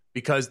 right?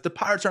 Because the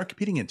Pirates aren't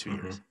competing in 2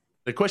 years.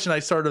 The question I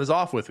started us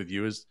off with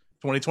you is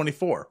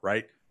 2024,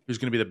 right? Who's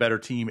going to be the better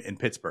team in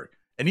Pittsburgh?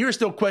 And you're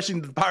still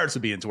questioning the Pirates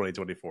would be in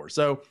 2024.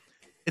 So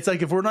it's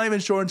like, if we're not even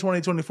sure in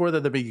 2024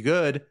 that they'll be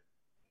good,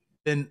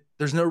 then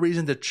there's no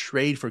reason to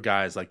trade for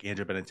guys like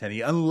Andrew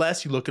Benintendi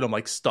unless you look at them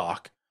like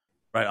stock,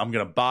 right? I'm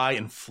going to buy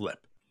and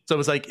flip. So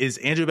it's like, is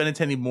Andrew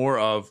Benintendi more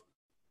of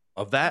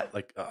that,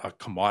 like a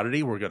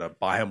commodity? We're going to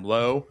buy him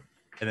low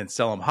and then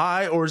sell him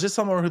high? Or is this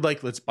someone who,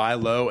 like, let's buy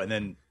low and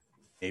then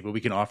maybe we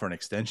can offer an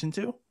extension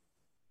to?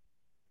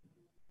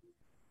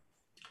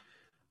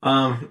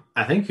 I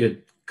think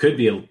it could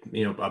be a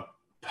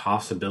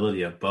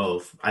possibility of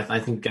both.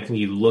 I think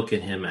you look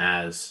at him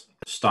as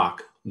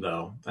stock,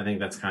 though. I think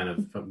that's kind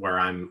of where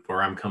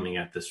I'm coming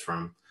at this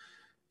from.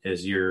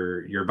 Is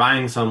you're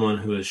buying someone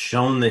who has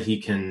shown that he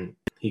can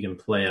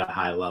play at a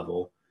high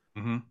level,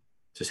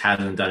 just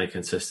hasn't done it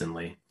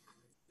consistently,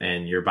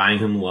 and you're buying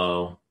him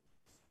low,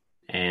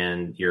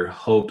 and you're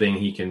hoping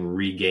he can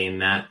regain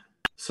that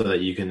so that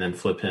you can then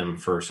flip him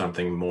for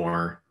something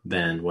more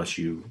than what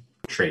you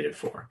traded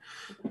for.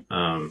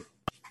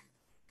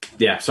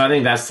 So I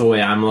think that's the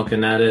way I'm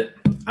looking at it.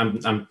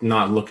 I'm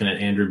not looking at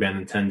Andrew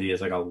Benintendi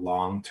as like a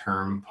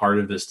long-term part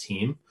of this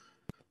team,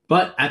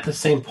 but at the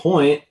same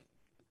point,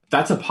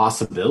 that's a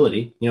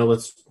possibility.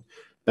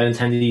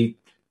 Benintendi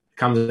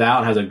comes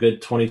out, has a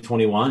good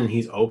 2021, and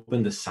he's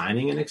open to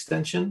signing an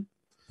extension.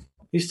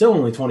 He's still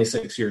only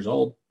 26 years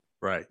old,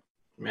 right?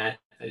 Matt,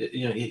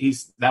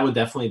 that would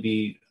definitely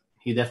be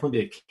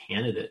a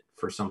candidate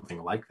for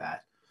something like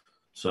that.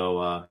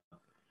 So,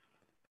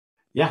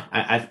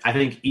 I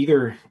think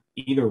either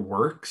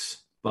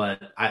works,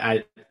 but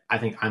I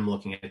think I'm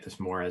looking at this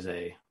more as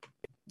you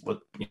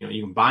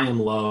can buy him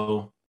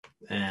low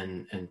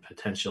and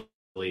potentially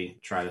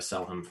try to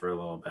sell him for a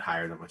little bit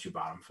higher than what you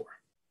bought him for.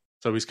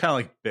 So he's kind of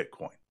like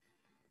Bitcoin.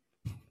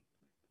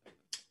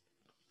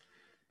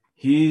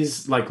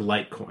 He's like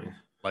Litecoin.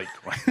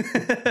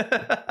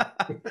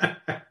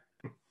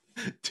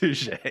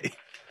 Touche.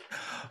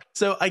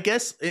 So I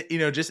guess,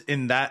 just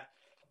in that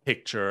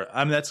picture,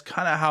 I mean, that's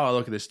kind of how I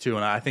look at this too.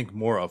 And I think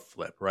more of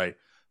flip, right?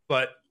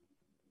 But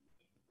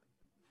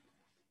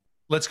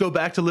let's go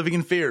back to living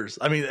in fears.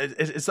 I mean,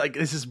 it's like,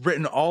 this is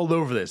written all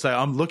over this.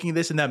 I'm looking at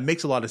this and that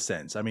makes a lot of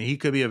sense. I mean, he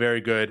could be a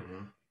very good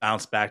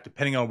bounce back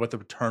depending on what the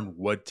return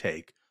would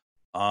take.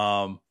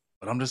 But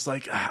I'm just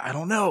like, I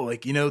don't know.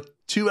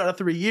 2 out of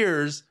 3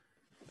 years,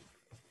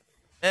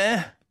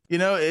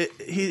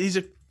 he's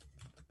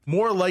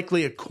more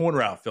likely a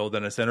corner outfield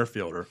than a center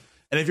fielder.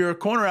 And if you're a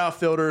corner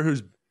outfielder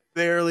who's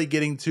barely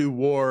getting to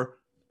WAR,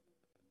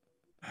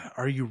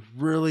 are you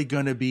really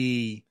going to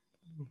be?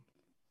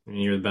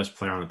 You're the best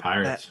player on the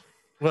Pirates.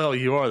 Well,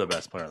 you are the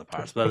best player on the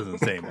Pirates, but that doesn't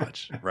say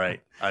much,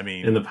 right? I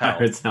mean, in the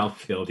Pirates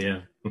outfield,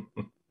 yeah.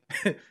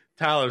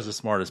 Tyler's the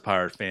smartest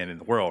Pirate fan in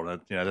the world.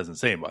 That doesn't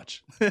say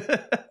much.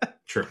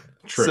 True.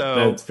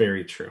 So, that's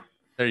very true.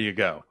 There you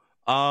go.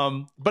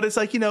 But it's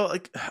like,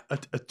 like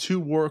a 2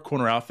 WAR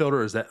corner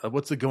outfielder,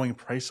 what's the going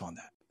price on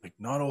that? Like,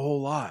 not a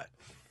whole lot.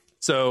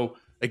 So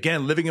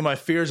again, living in my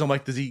fears, I'm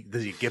like, does he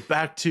get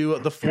back to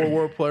the 4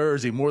 WAR player?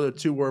 Is he more the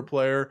 2 WAR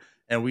player?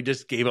 And we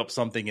just gave up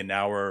something, and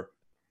now we're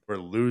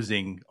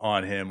losing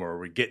on him, or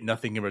we get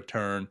nothing in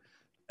return.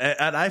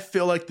 And I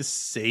feel like the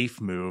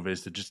safe move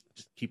is to just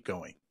keep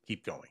going.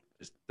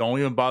 Just don't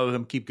even bother with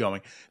him. Keep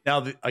going.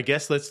 Now, I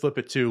guess let's flip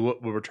it to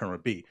what the return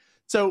would be.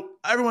 So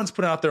everyone's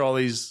putting out there all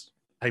these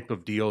type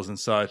of deals and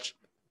such.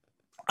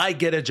 I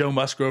get a Joe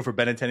Musgrove for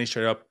Benintendi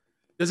straight up.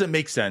 Doesn't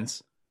make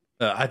sense.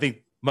 I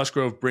think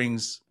Musgrove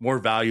brings more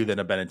value than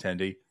a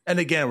Benintendi. And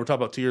again, we're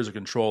talking about 2 years of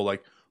control.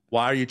 Like,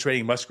 why are you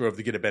trading Musgrove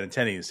to get a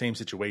Benintendi in the same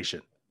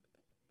situation?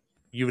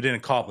 You didn't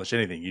accomplish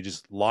anything. You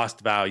just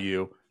lost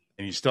value,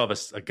 and you still have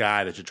a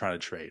guy that you're trying to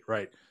trade,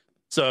 right?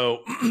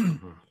 So,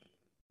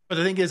 but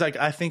the thing is, like,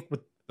 I think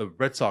what the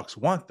Red Sox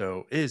want,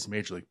 though, is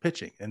Major League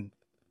pitching. And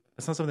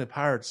that's not something the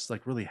Pirates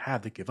like really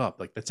have to give up.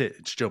 Like, that's it.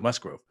 It's Joe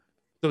Musgrove.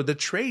 So the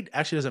trade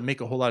actually doesn't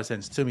make a whole lot of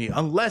sense to me,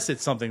 unless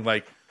it's something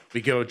like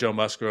we go with Joe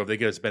Musgrove, they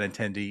give us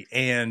Benintendi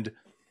and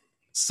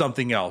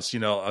something else,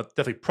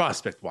 definitely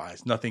prospect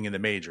wise, nothing in the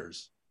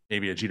majors.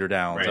 Maybe a Jeter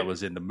Downs that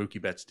was in the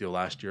Mookie Betts deal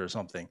last year or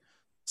something.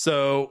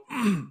 So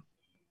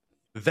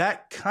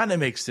that kind of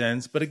makes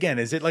sense. But again,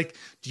 is it like,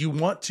 do you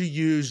want to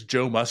use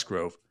Joe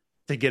Musgrove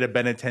to get a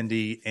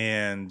Benintendi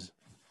and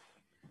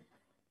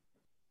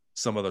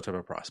some other type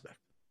of prospect?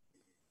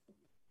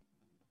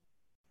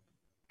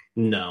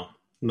 No,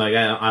 like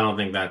I don't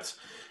think that's,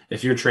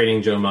 if you're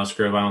trading Joe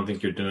Musgrove, I don't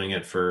think you're doing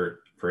it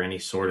for any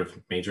sort of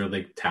major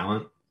league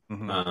talent.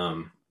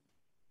 Mm-hmm.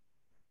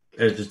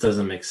 It just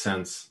doesn't make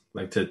sense,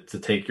 like to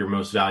take your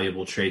most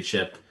valuable trade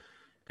chip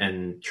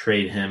and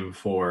trade him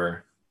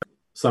for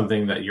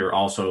something that you're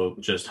also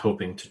just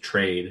hoping to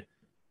trade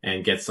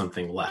and get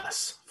something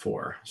less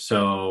for.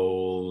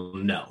 So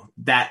no,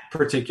 that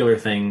particular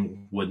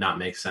thing would not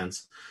make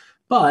sense.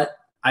 But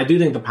I do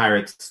think the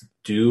Pirates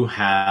do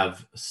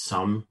have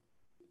some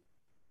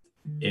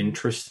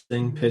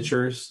interesting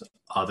pitchers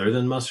other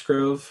than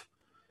Musgrove.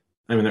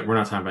 I mean, we're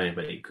not talking about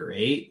anybody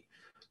great,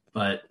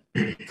 but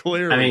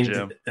clearly, I mean,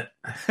 Jim.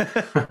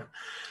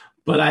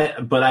 but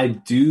I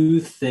do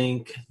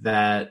think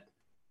that,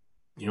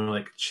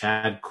 like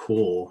Chad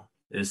Kuhl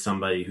is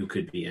somebody who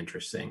could be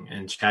interesting,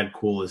 and Chad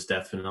Kuhl is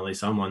definitely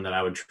someone that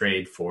I would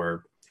trade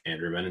for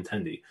Andrew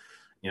Benintendi.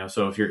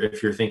 So if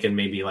you're thinking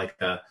maybe like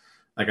a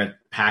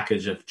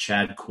package of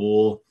Chad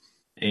Kuhl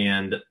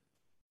and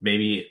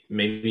maybe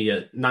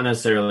not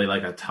necessarily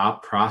like a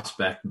top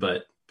prospect,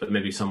 but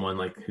maybe someone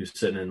like who's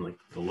sitting in like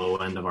the low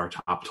end of our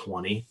top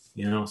 20,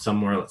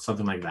 somewhere,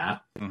 something like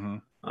that.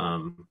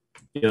 Mm-hmm.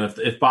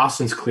 If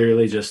Boston's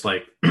clearly just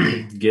like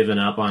given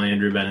up on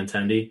Andrew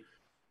Benintendi,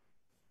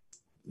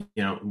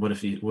 what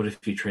if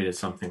he traded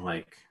something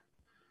like,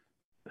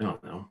 I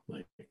don't know,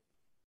 like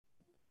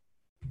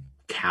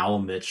Cal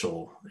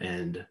Mitchell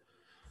and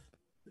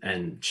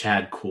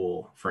Chad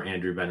Kuhl for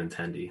Andrew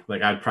Benintendi?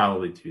 Like, I'd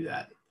probably do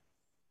that.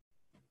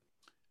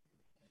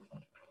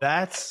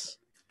 That's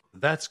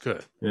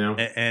good.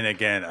 And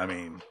again, I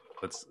mean,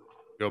 let's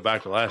go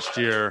back to last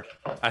year.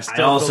 I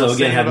also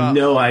again have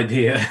no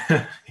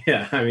idea.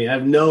 Yeah, I mean, I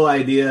have no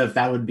idea if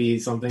that would be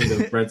something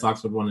the Red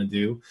Sox would want to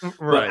do.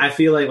 Right. But I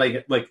feel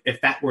like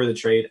if that were the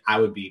trade, I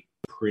would be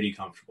pretty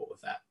comfortable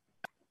with that.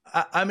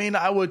 I mean,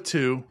 I would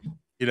too.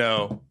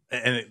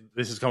 And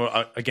this is coming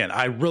again.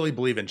 I really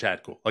believe in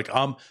Chad Kuhl. Like,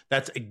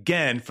 that's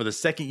again for the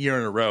second year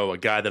in a row, a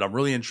guy that I'm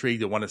really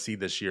intrigued to want to see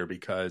this year,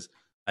 because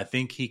I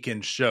think he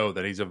can show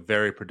that he's a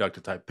very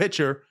productive type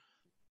pitcher.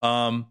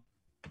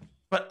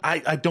 But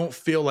I don't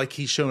feel like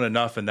he's shown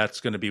enough, and that's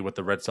going to be what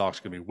the Red Sox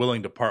are going to be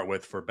willing to part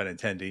with for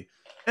Benintendi.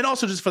 And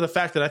also just for the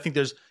fact that I think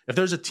if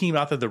there's a team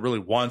out there that really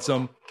wants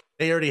him,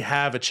 they already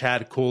have a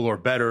Chad Kuhl or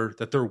better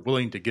that they're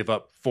willing to give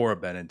up for a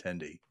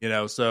Benintendi.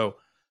 So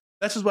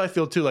that's just what I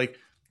feel too. Like,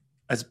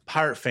 as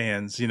Pirate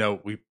fans,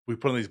 we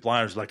put on these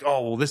blinders like,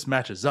 oh, well, this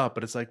matches up,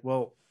 but it's like,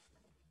 well,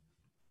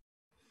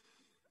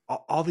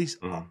 all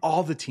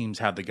the teams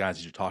have the guys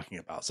that you're talking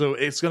about. So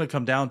it's going to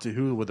come down to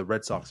who would the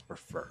Red Sox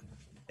prefer.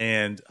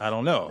 And I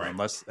don't know,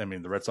 unless, I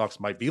mean, the Red Sox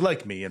might be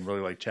like me and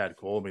really like Chad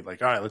Kuhl and be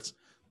like, all right, let's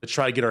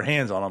try to get our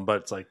hands on him.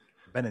 But it's like,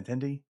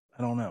 Benintendi?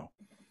 I don't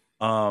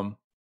know.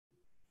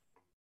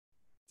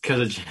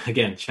 Because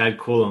again, Chad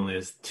Kuhl only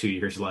has 2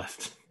 years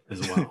left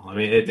as well. I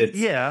mean, it's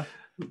yeah.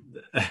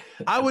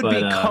 I would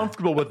be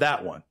comfortable with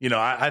that one.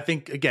 I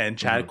think again,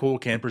 Chad Kuhl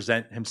can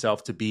present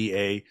himself to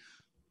be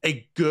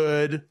a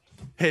good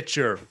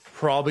pitcher,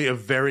 probably a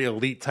very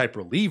elite type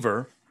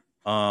reliever.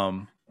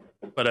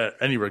 But at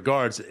any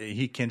regards,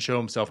 he can show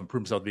himself and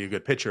prove himself to be a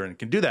good pitcher and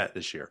can do that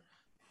this year.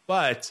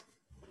 But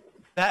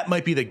that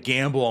might be the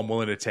gamble I'm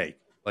willing to take.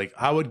 Like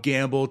I would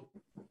gamble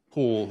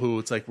Poole, who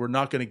it's like we're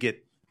not going to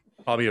get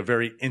probably a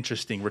very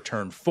interesting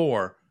return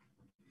for.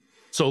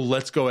 So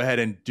let's go ahead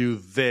and do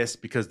this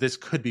because this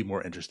could be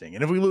more interesting.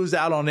 And if we lose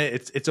out on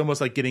it, it's almost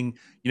like getting,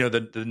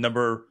 the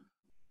number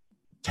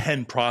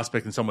 10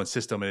 prospect in someone's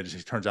system, and it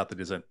just turns out that it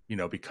doesn't,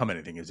 become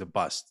anything. It's a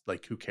bust.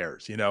 Like who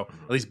cares? At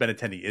least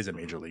Benintendi is a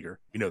major leaguer.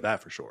 We know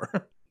that for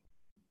sure.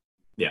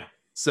 Yeah.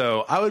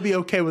 So I would be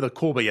okay with a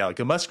Cool, but yeah, like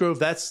a Musgrove,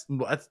 that's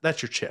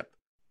your chip.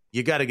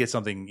 You got to get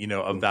something,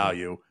 of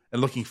value and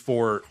looking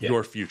for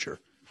your future,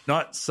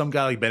 not some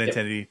guy like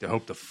Benintendi to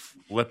hope to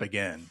flip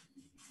again.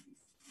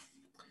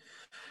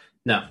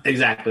 No,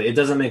 exactly. It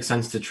doesn't make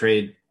sense to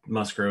trade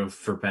Musgrove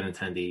for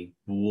Benintendi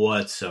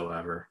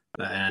whatsoever.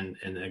 And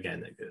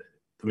again,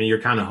 I mean,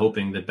 you're kind of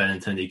hoping that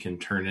Benintendi can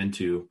turn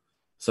into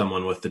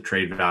someone with the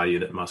trade value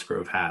that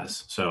Musgrove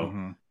has.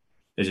 So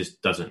it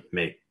just doesn't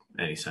make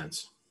any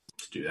sense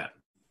to do that.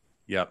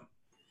 Yep.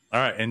 All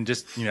right. And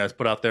just, as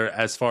put out there,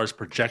 as far as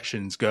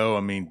projections go,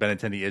 I mean,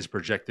 Benintendi is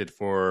projected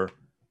for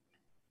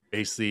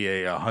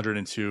basically a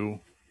 102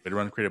 mid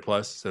run created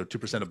plus. So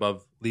 2%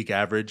 above league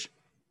average.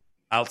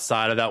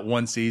 Outside of that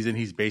one season,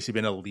 he's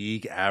basically been a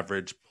league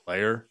average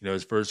player.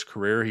 His first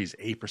career, he's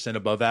 8%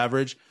 above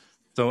average.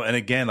 So, and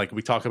again, like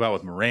we talk about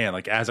with Moran,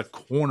 like as a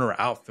corner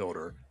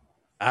outfielder,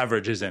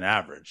 average isn't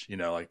average.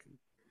 Like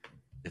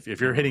if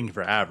you're hitting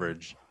for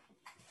average,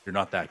 you're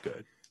not that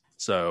good.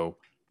 So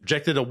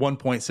projected a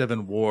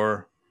 1.7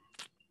 WAR.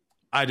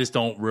 I just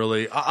don't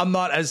really. I'm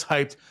not as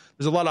hyped.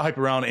 There's a lot of hype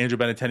around Andrew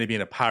Benintendi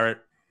being a Pirate.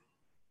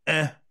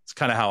 It's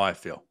kind of how I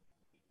feel.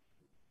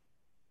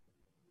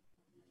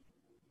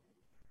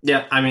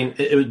 Yeah, I mean,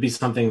 it would be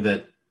something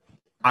that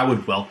I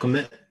would welcome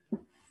it,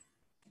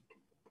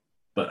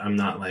 but I'm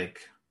not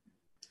like,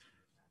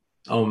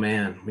 oh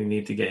man, we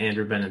need to get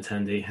Andrew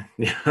Benintendi.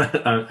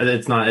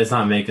 It's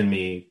not making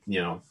me,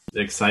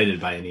 excited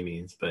by any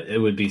means, but it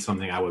would be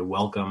something I would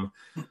welcome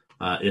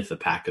if the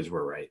package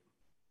were right.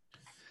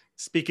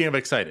 Speaking of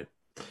excited,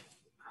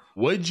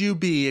 would you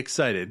be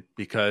excited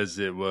because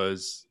it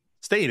was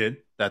stated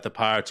that the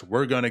Pirates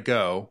were going to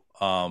go?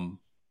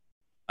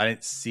 I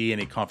didn't see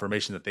any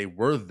confirmation that they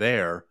were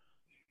there,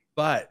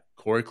 but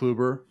Corey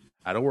Kluber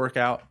had a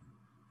workout,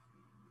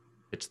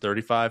 pitched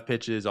 35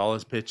 pitches, all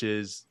his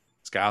pitches.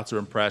 Scouts are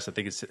impressed. I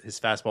think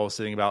his fastball was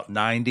sitting about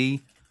 90,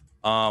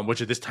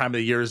 which at this time of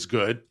the year is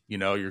good.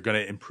 You're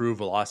going to improve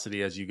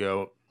velocity as you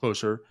go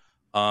closer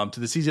to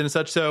the season and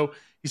such. So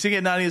he's sitting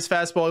at 90 his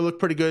fastball. He looked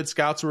pretty good.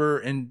 Scouts were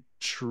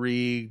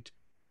intrigued.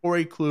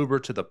 Corey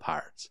Kluber to the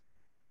Pirates.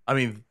 I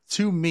mean,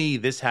 to me,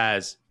 this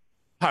has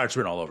Pirates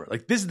written all over it.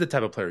 Like, this is the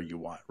type of player you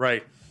want,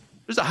 right?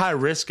 There's a high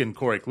risk in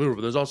Corey Kluber,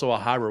 but there's also a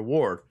high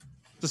reward.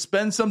 To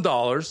spend some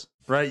dollars,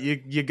 right?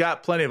 You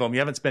got plenty of them. You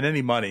haven't spent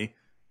any money.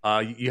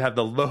 You have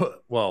the low,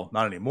 well,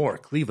 not anymore.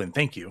 Cleveland,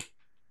 thank you.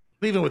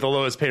 Cleveland with the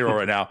lowest payroll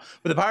right now.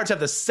 But the Pirates have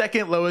the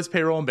second lowest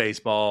payroll in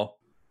baseball.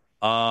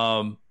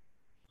 Spend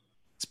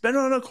it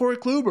on a Corey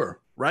Kluber,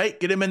 right?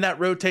 Get him in that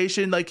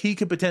rotation. Like, he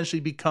could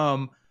potentially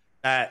become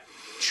that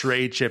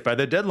trade chip by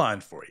the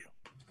deadline for you.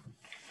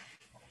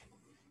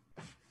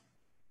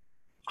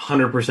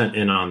 100%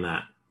 in on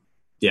that.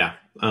 Yeah.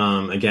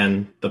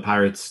 Again, the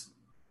Pirates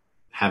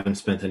haven't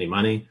spent any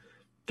money.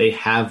 They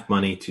have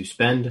money to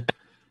spend.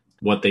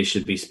 What they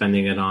should be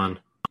spending it on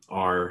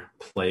are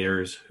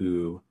players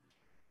who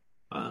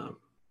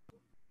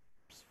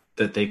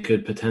that they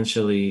could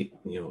potentially,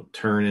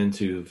 turn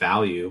into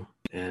value.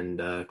 And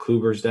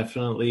Kluber's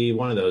definitely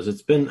one of those.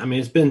 It's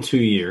been 2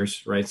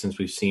 years, right, since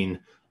we've seen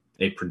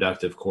a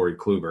productive Corey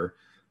Kluber.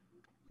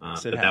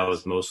 But that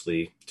was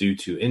mostly due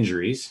to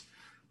injuries.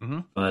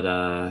 Mm-hmm.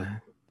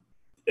 But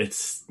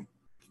it's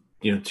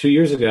 2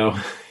 years ago,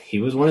 he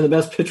was one of the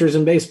best pitchers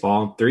in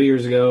baseball. 3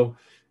 years ago,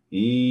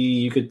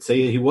 you could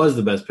say he was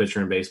the best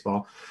pitcher in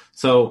baseball.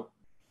 So,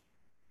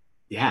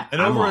 yeah.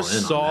 And over a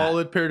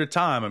solid period of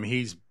time, I mean,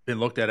 he's been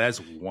looked at as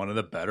one of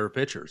the better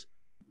pitchers.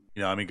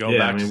 Going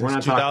back to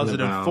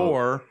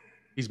 2004,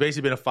 he's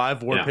basically been a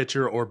 5 WAR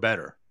pitcher or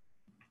better.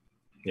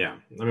 Yeah.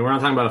 I mean, we're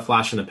not talking about a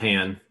flash in the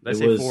pan. Did I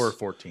say 4 or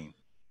 14?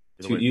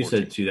 You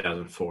said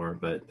 2004,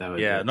 but that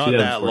was not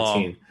that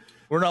long.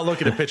 We're not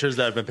looking at pitchers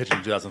that have been pitching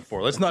in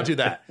 2004. Let's not do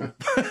that.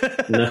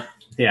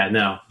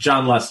 No.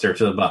 John Lester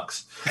to the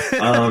Bucks.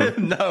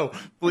 No,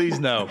 please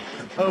no.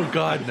 Oh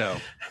God, no.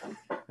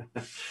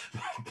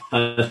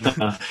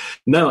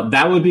 No,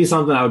 that would be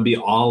something I would be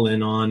all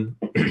in on.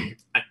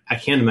 I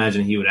can't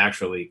imagine he would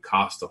actually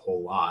cost a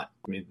whole lot.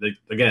 I mean,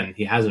 again,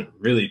 he hasn't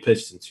really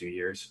pitched in 2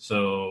 years.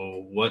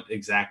 So what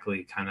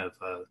exactly kind of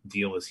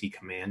deal is he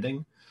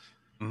commanding?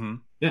 Mm-hmm.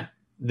 Yeah,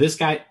 this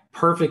guy,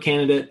 perfect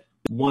candidate,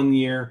 1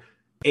 year,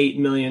 $8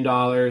 million.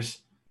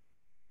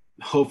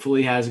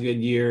 Hopefully has a good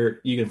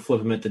year. You can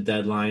flip him at the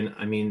deadline.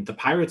 I mean, the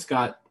Pirates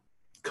got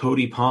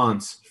Cody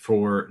Ponce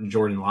for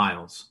Jordan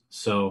Lyles.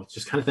 So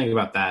just kind of think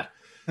about that.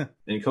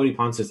 And Cody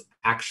Ponce is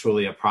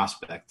actually a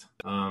prospect.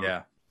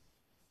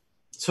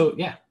 So,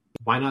 yeah,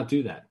 why not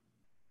do that?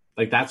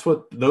 Like,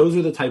 those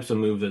are the types of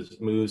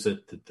moves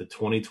that the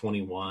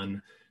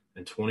 2021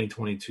 in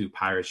 2022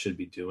 Pirates should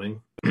be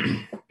doing,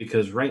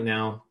 because right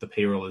now the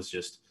payroll is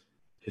just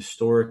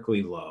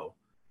historically low.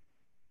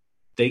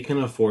 They can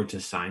afford to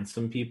sign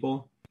some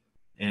people,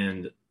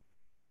 and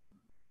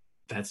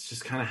that's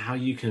just kind of how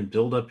you can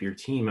build up your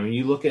team. I mean,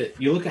 you look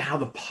at how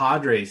the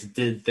Padres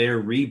did their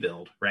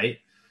rebuild, right?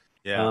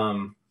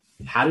 Yeah.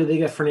 How did they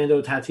get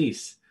Fernando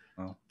Tatis?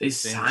 Oh, they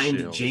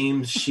signed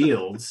James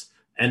Shields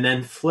and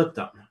then flipped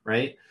them,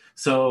 right?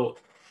 So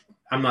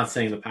I'm not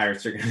saying the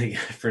Pirates are going to get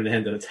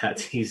Fernando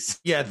Tatis.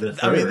 Yeah,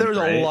 I mean, there's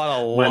a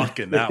lot of luck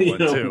in that one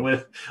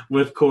too.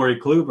 With Corey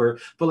Kluber,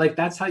 but like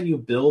that's how you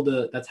build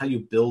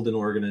an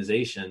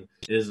organization.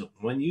 Is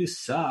when you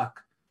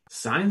suck,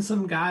 sign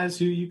some guys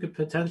who you could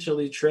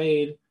potentially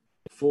trade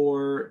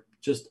for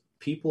just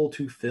people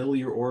to fill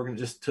your organ.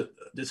 Just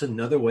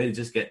another way to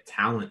just get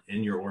talent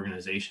in your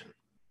organization.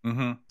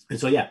 Mm-hmm. And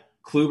so yeah,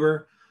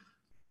 Kluber,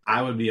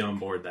 I would be on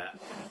board that.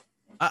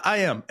 I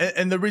am.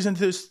 And the reason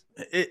this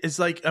is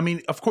like, I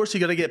mean, of course you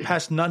got to get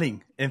past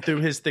Nutting and through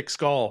his thick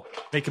skull,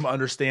 make him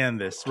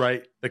understand this,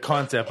 right? The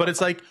concept. But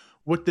it's like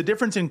what the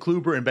difference in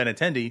Kluber and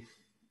Benintendi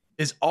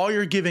is all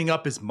you're giving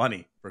up is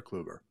money for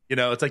Kluber. You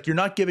know, it's like you're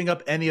not giving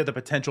up any of the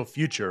potential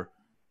future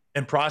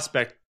and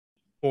prospect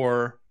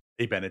for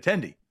a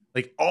Benintendi.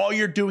 Like all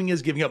you're doing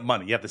is giving up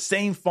money. You have the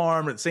same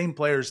farm, the same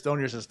players still in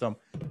your system.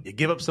 You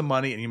give up some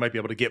money and you might be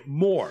able to get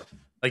more.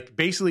 Like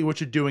basically what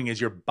you're doing is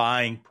you're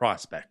buying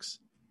prospects.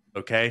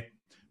 Okay.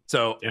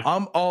 So yeah.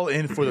 I'm all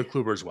in for the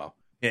Kluber as well.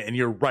 And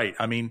you're right.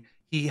 I mean,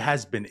 he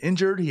has been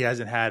injured. He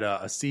hasn't had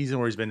a season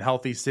where he's been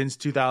healthy since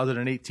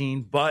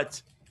 2018,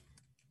 but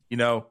you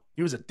know,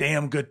 he was a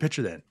damn good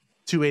pitcher then.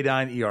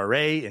 2.89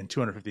 ERA and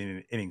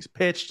 250 innings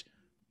pitched,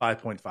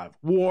 5.5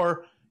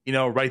 WAR. You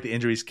know, right, the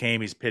injuries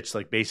came. He's pitched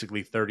like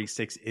basically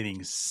 36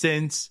 innings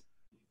since.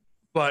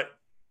 But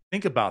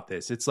think about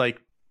this. It's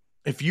like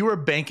if you were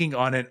banking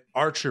on an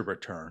Archer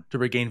return to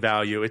regain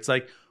value, it's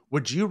like,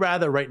 would you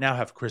rather right now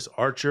have Chris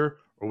Archer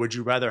or would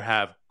you rather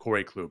have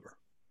Corey Kluber?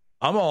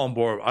 I'm all on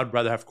board. I'd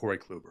rather have Corey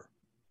Kluber.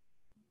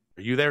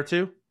 Are you there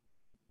too?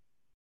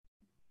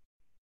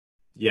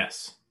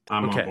 Yes,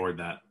 I'm on board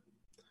that.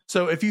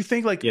 So if you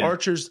think like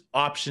Archer's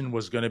option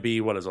was going to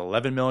be what is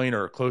 11 million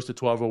or close to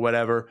 12 or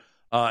whatever,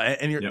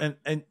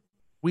 and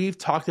we've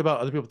talked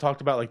about, other people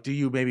talked about like, do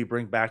you maybe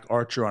bring back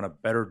Archer on a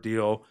better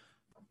deal?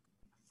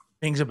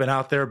 Things have been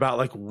out there about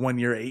like 1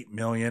 year, 8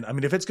 million. I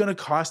mean, if it's going to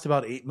cost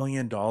about $8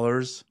 million,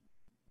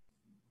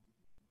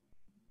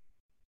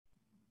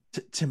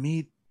 to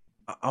me,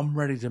 I'm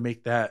ready to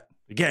make that.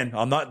 Again,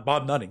 I'm not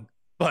Bob Nutting,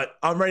 but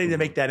I'm ready to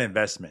make that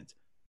investment.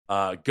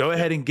 Go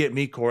ahead and get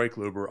me Corey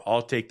Kluber.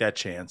 I'll take that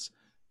chance.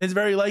 It's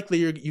very likely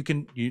you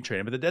can trade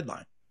him at the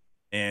deadline.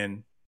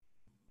 And,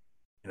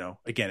 you know,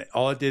 again,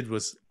 all it did.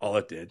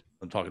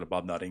 I'm talking to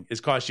Bob Nutting,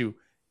 is cost you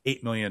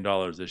 $8 million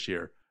this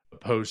year,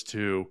 opposed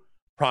to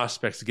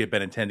prospects to get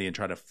Benintendi and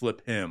try to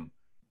flip him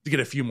to get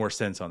a few more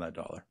cents on that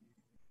dollar.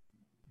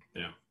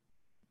 Yeah.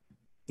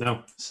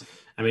 No,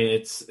 I mean,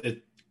 it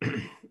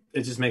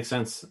just makes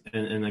sense.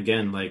 And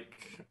again, like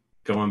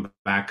going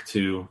back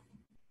to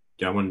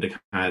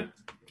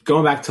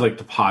like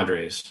the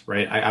Padres,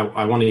 right?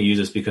 I want to use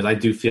this because I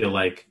do feel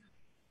like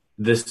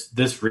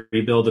this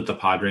rebuild that the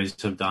Padres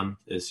have done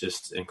is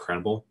just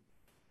incredible.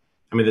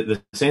 I mean,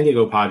 the San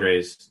Diego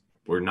Padres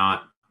were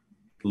not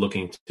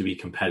looking to be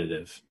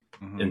competitive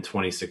in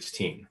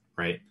 2016,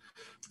 right?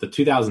 The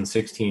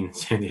 2016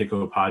 San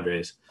Diego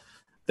Padres,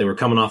 they were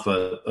coming off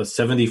a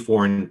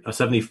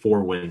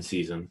 74 win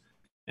season,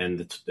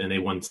 and they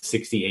won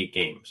 68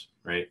 games,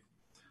 right?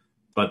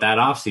 But that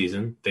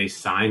offseason, they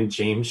signed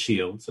James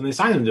Shields, and they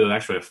signed him to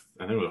actually,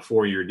 I think it was a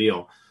 4-year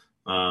deal.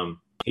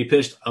 He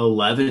pitched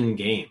 11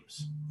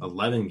 games,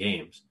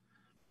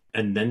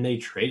 and then they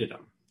traded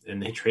him,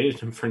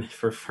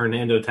 for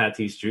Fernando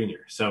Tatis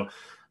Jr. So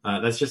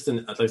that's just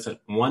like I said,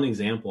 one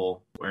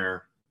example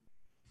where,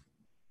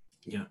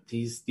 you know,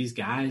 these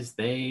guys,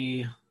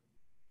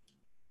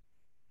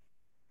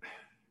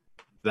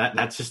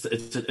 that's just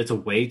it's a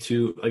way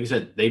to, like I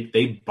said,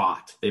 they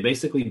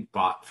basically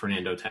bought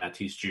Fernando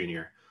Tatis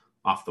Jr.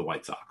 off the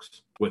White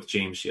Sox with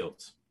James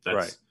Shields.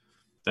 That's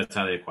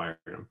how they acquired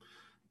him.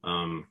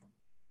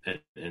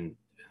 And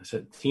I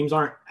said, teams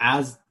aren't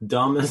as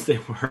dumb as they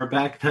were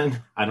back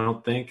then. I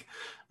don't think.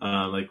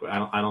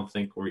 I don't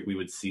think we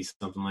would see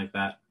something like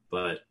that.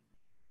 But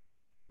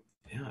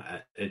yeah,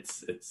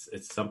 it's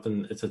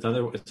something. It's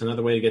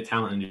another way to get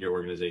talent into your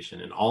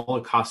organization, and all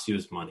it costs you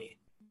is money.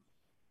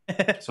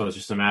 So it's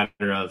just a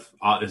matter of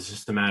are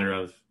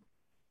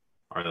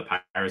the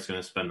Pirates going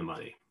to spend the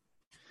money?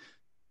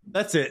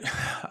 That's it.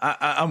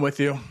 I'm with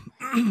you.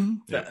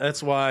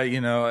 That's why, you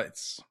know,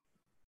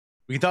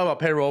 we can talk about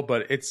payroll,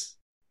 but it's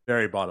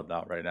very bottomed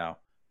out right now.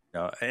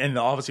 You know, and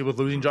obviously with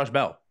losing Josh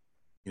Bell,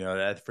 you know,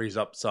 that frees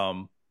up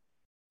some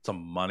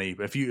money.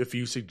 If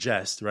you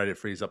suggest, right, it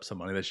frees up some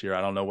money this year.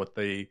 I don't know what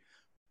the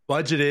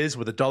budget is,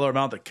 what the dollar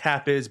amount, the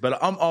cap is,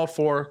 but I'm all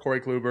for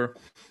Corey Kluber.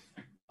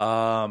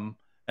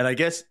 And I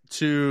guess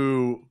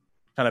to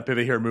kind of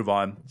pivot here and move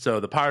on. So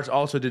the Pirates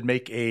also did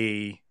make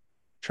a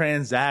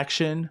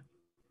transaction,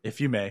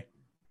 if you may,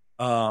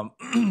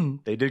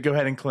 They did go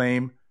ahead and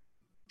claim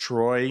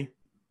Troy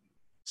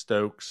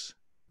Stokes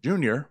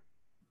Jr.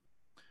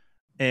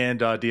 and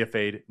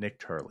DFA'd Nik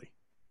Turley.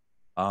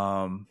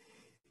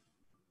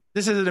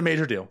 This isn't a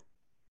major deal.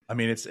 I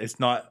mean, it's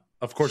not.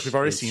 Of course, we've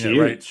already seen huge.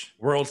 It, right?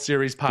 World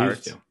Series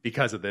Pirates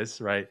because of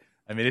this, right?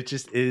 I mean, it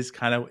just is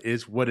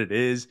what it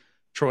is.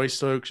 Troy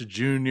Stokes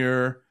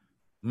Jr.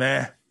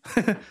 Meh.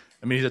 I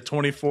mean, he's a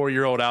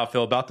 24-year-old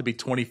outfield, about to be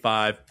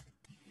 25.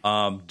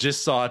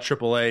 Just saw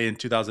AAA in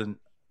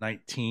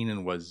 2019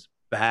 and was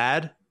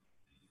bad,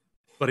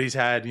 but he's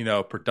had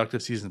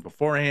productive seasons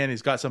beforehand.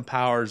 He's got some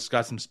power, he's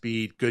got some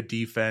speed, good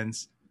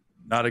defense,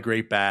 not a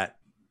great bat.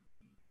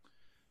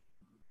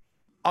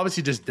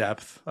 Obviously, just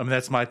depth. I mean,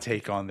 that's my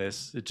take on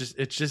this.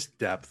 It's just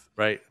depth,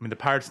 right? I mean, the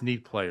Pirates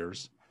need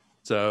players.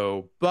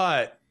 So,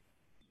 but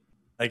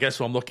I guess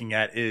what I'm looking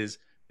at is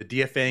the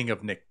DFA'ing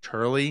of Nik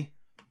Turley.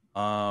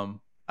 I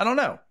don't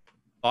know.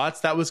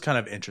 Thoughts? That was kind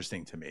of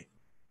interesting to me.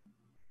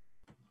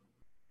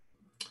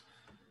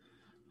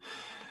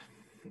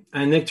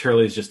 And Nik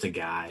Turley's just a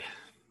guy.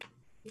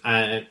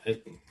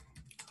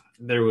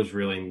 There was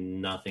really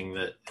nothing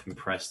that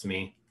impressed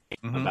me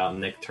about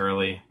Nik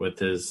Turley with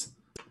his,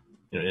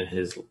 in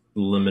his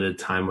limited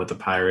time with the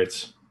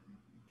Pirates.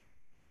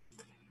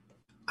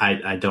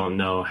 I don't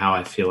know how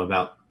I feel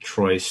about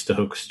Troy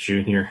Stokes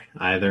Jr.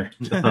 either.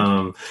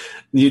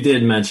 You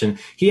did mention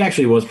he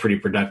actually was pretty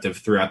productive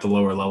throughout the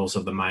lower levels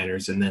of the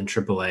minors, and then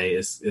AAA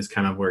is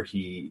kind of where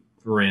he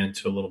ran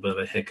into a little bit of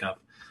a hiccup.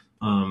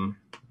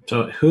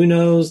 So who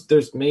knows?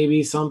 There's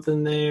maybe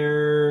something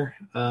there.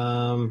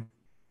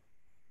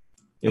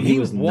 He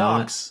was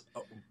walks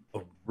a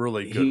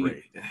really good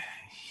rate.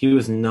 He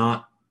was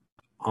not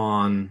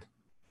on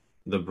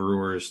the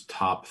Brewers'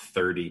 top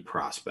 30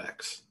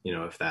 prospects,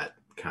 if that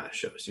kind of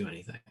shows you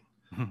anything.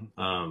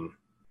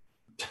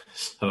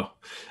 So,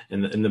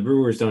 and the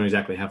Brewers don't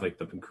exactly have like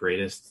the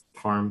greatest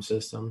farm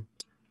system.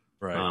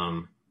 Right.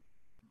 I'm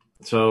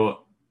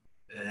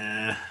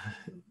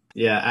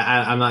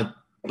not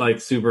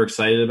like super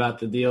excited about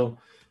the deal,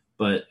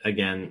 but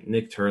again,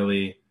 Nik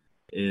Turley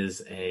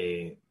is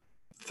a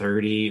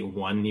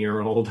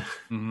 31-year-old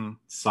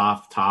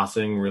soft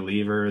tossing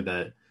reliever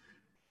that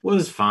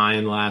was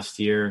fine last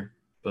year,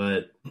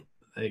 but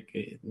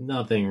like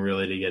nothing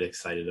really to get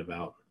excited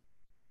about.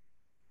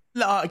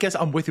 No, I guess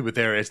I'm with you with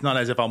there. It's not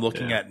as if I'm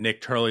looking at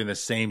Nik Turley in the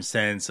same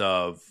sense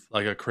of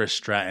like a Chris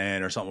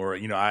Stratton or something where,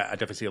 I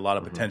definitely see a lot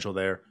of potential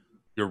there.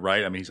 You're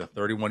right. I mean, he's a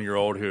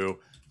 31-year-old who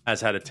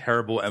has had a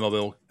terrible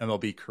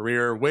MLB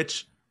career,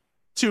 which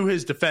to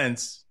his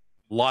defense,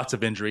 lots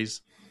of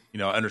injuries.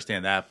 I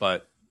understand that,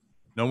 but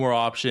no more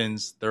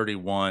options,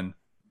 31.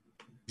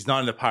 He's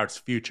not in the Pirates'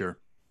 future.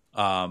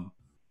 I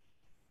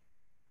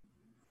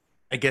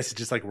guess it's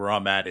just like where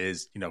I'm at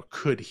is,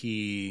 could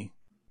he,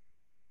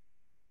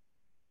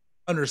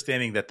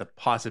 understanding that the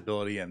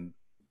possibility and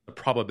the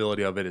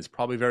probability of it is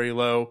probably very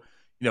low,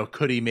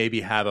 could he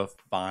maybe have a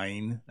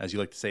fine, as you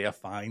like to say, a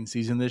fine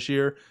season this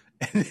year?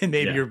 And then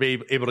maybe you're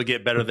able to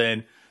get better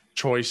than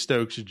Troy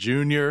Stokes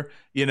Jr.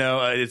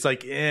 It's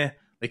like,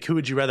 like who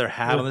would you rather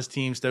have on this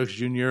team, Stokes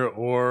Jr.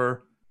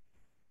 or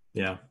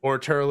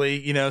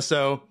Turley?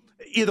 So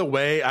either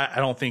way, I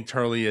don't think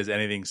Turley is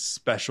anything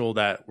special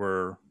that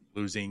we're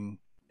losing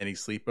any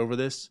sleep over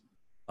this.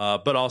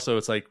 But also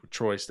it's like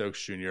Troy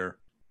Stokes Jr.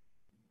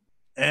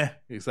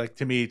 It's like,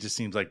 to me, it just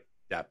seems like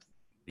depth.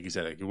 Like you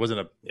said, like, it wasn't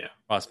a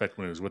prospect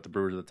when he was with the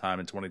Brewers at the time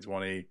in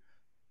 2020.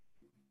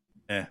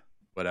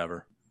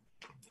 Whatever.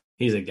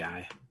 He's a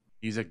guy.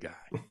 He's a guy.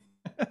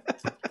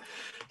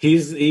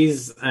 He's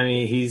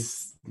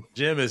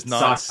Jim is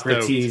not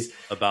Socrates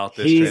stoked about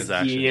this he's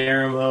transaction.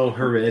 Guillermo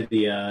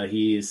Heredia.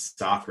 He's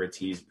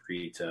Socrates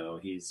Brito.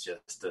 He's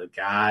just a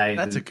guy.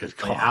 That's who a good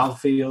play call.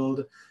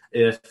 Outfield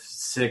if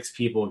 6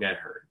 people get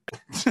hurt.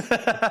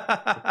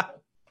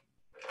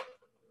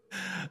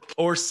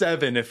 Or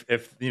 7 if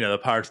the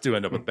Pirates do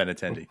end up with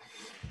Benintendi.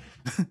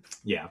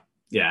 Yeah.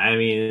 I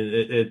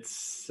mean,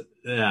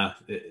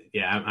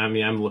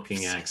 I'm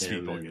looking at 6 him.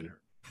 people get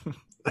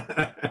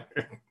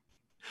hurt.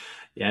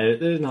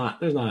 There's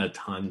not a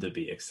ton to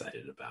be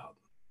excited about.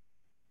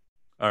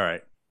 All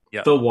right.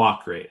 Yeah. The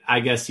walk rate,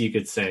 I guess you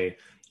could say,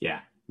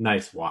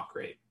 nice walk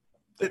rate.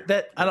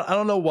 That I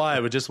don't know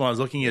why, but just when I was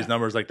looking at his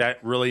numbers, like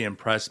that really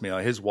impressed me.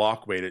 Like his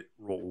walk rate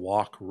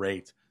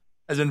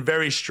has been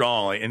very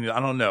strong. Like, and I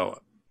don't know,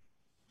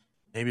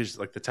 maybe it's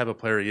like the type of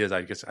player he is.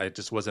 I guess I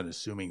just wasn't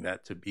assuming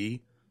that to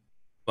be,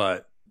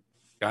 but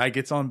guy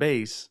gets on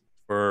base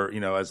for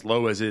as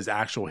low as his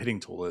actual hitting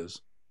tool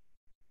is.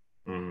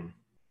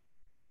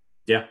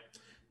 Yeah,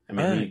 I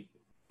mean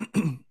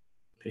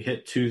he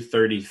hit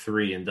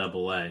 233 in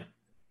Double-A,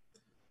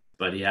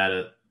 but he had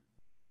a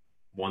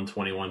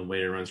 121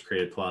 weighted runs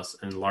created plus,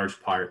 in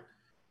large part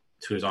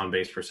to his on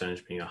base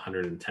percentage being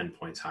 110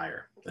 points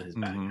higher than his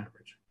batting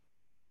average.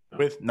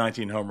 With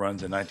 19 home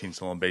runs and 19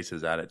 stolen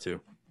bases added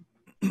too.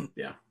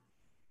 Yeah.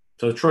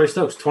 So Troy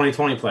Stokes,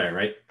 2020 player,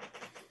 right?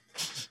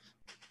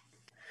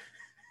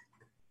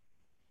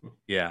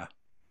 Yeah.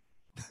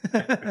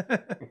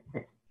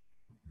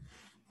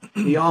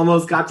 He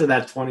almost got to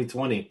that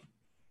 2020.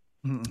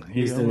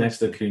 He's the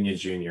almost... next Acuna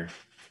Jr.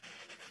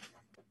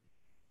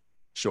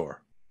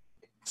 Sure.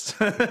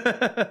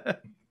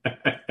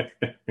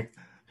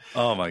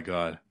 Oh my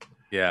God.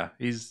 Yeah,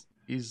 he's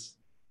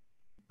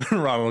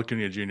Ronald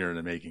Acuna Jr. in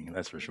the making,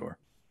 that's for sure.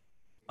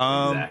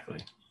 Exactly.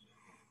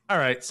 All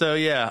right, so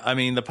yeah, I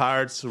mean the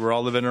Pirates, we're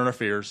all living in our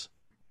fears.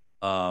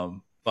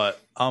 But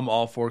I'm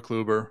all for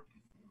Kluber.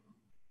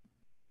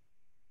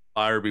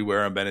 Buyer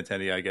beware on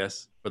Benintendi, I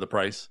guess, for the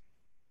price.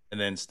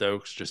 And then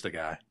Stokes, just a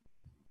guy.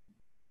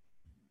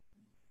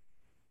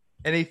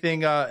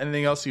 Anything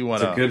else you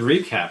want to... It's a good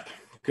recap.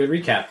 Good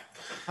recap.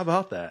 How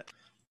about that?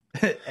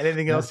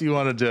 Anything else you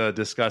wanted to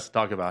discuss,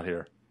 talk about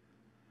here?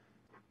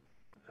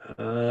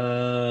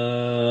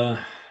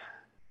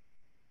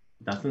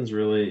 Nothing's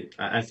really...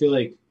 I feel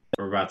like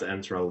we're about to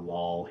enter a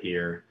lull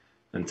here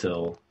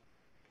until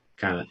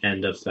kind of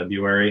end of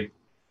February.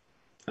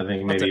 I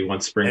think maybe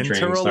once spring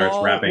training starts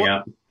wrapping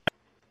up.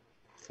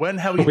 When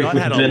have we not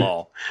had a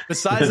lull?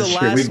 Besides the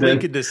last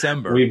week of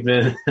December. We've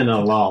been in a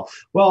lull.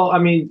 Well, I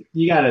mean,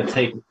 you got to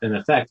take an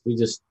effect. We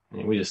just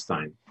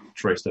signed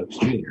Troy Stokes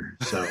Jr.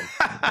 So,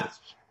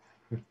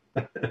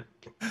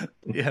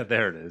 yeah,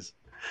 there it is.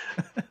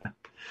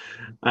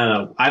 I don't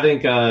know. I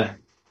think I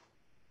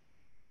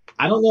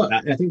don't know.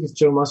 I think it's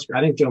Joe Musgrove.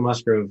 I think Joe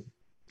Musgrove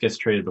gets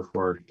traded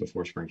before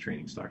spring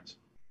training starts.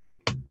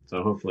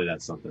 So hopefully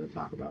that's something to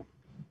talk about.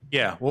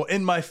 Yeah. Well,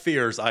 in my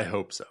fears, I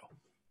hope so.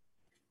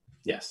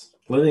 Yes.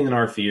 Living in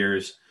our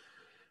fears.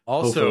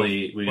 Also,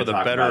 we for the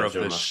better of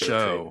the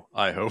show,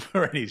 I hope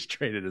he's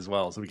traded as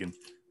well, so we can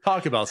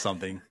talk about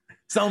something.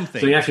 So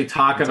we actually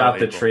talk about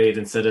the trade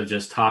instead of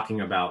just talking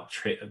about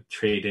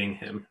trading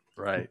him.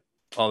 Right.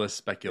 All this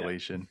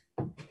speculation.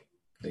 Yeah.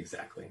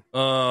 Exactly.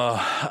 All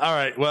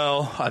right.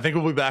 Well, I think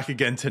we'll be back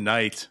again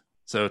tonight.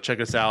 So check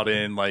us out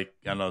in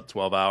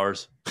 12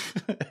 hours.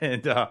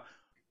 And we'll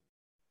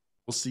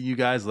see you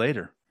guys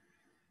later.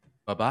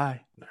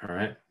 Bye-bye. All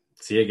right.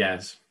 See you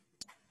guys.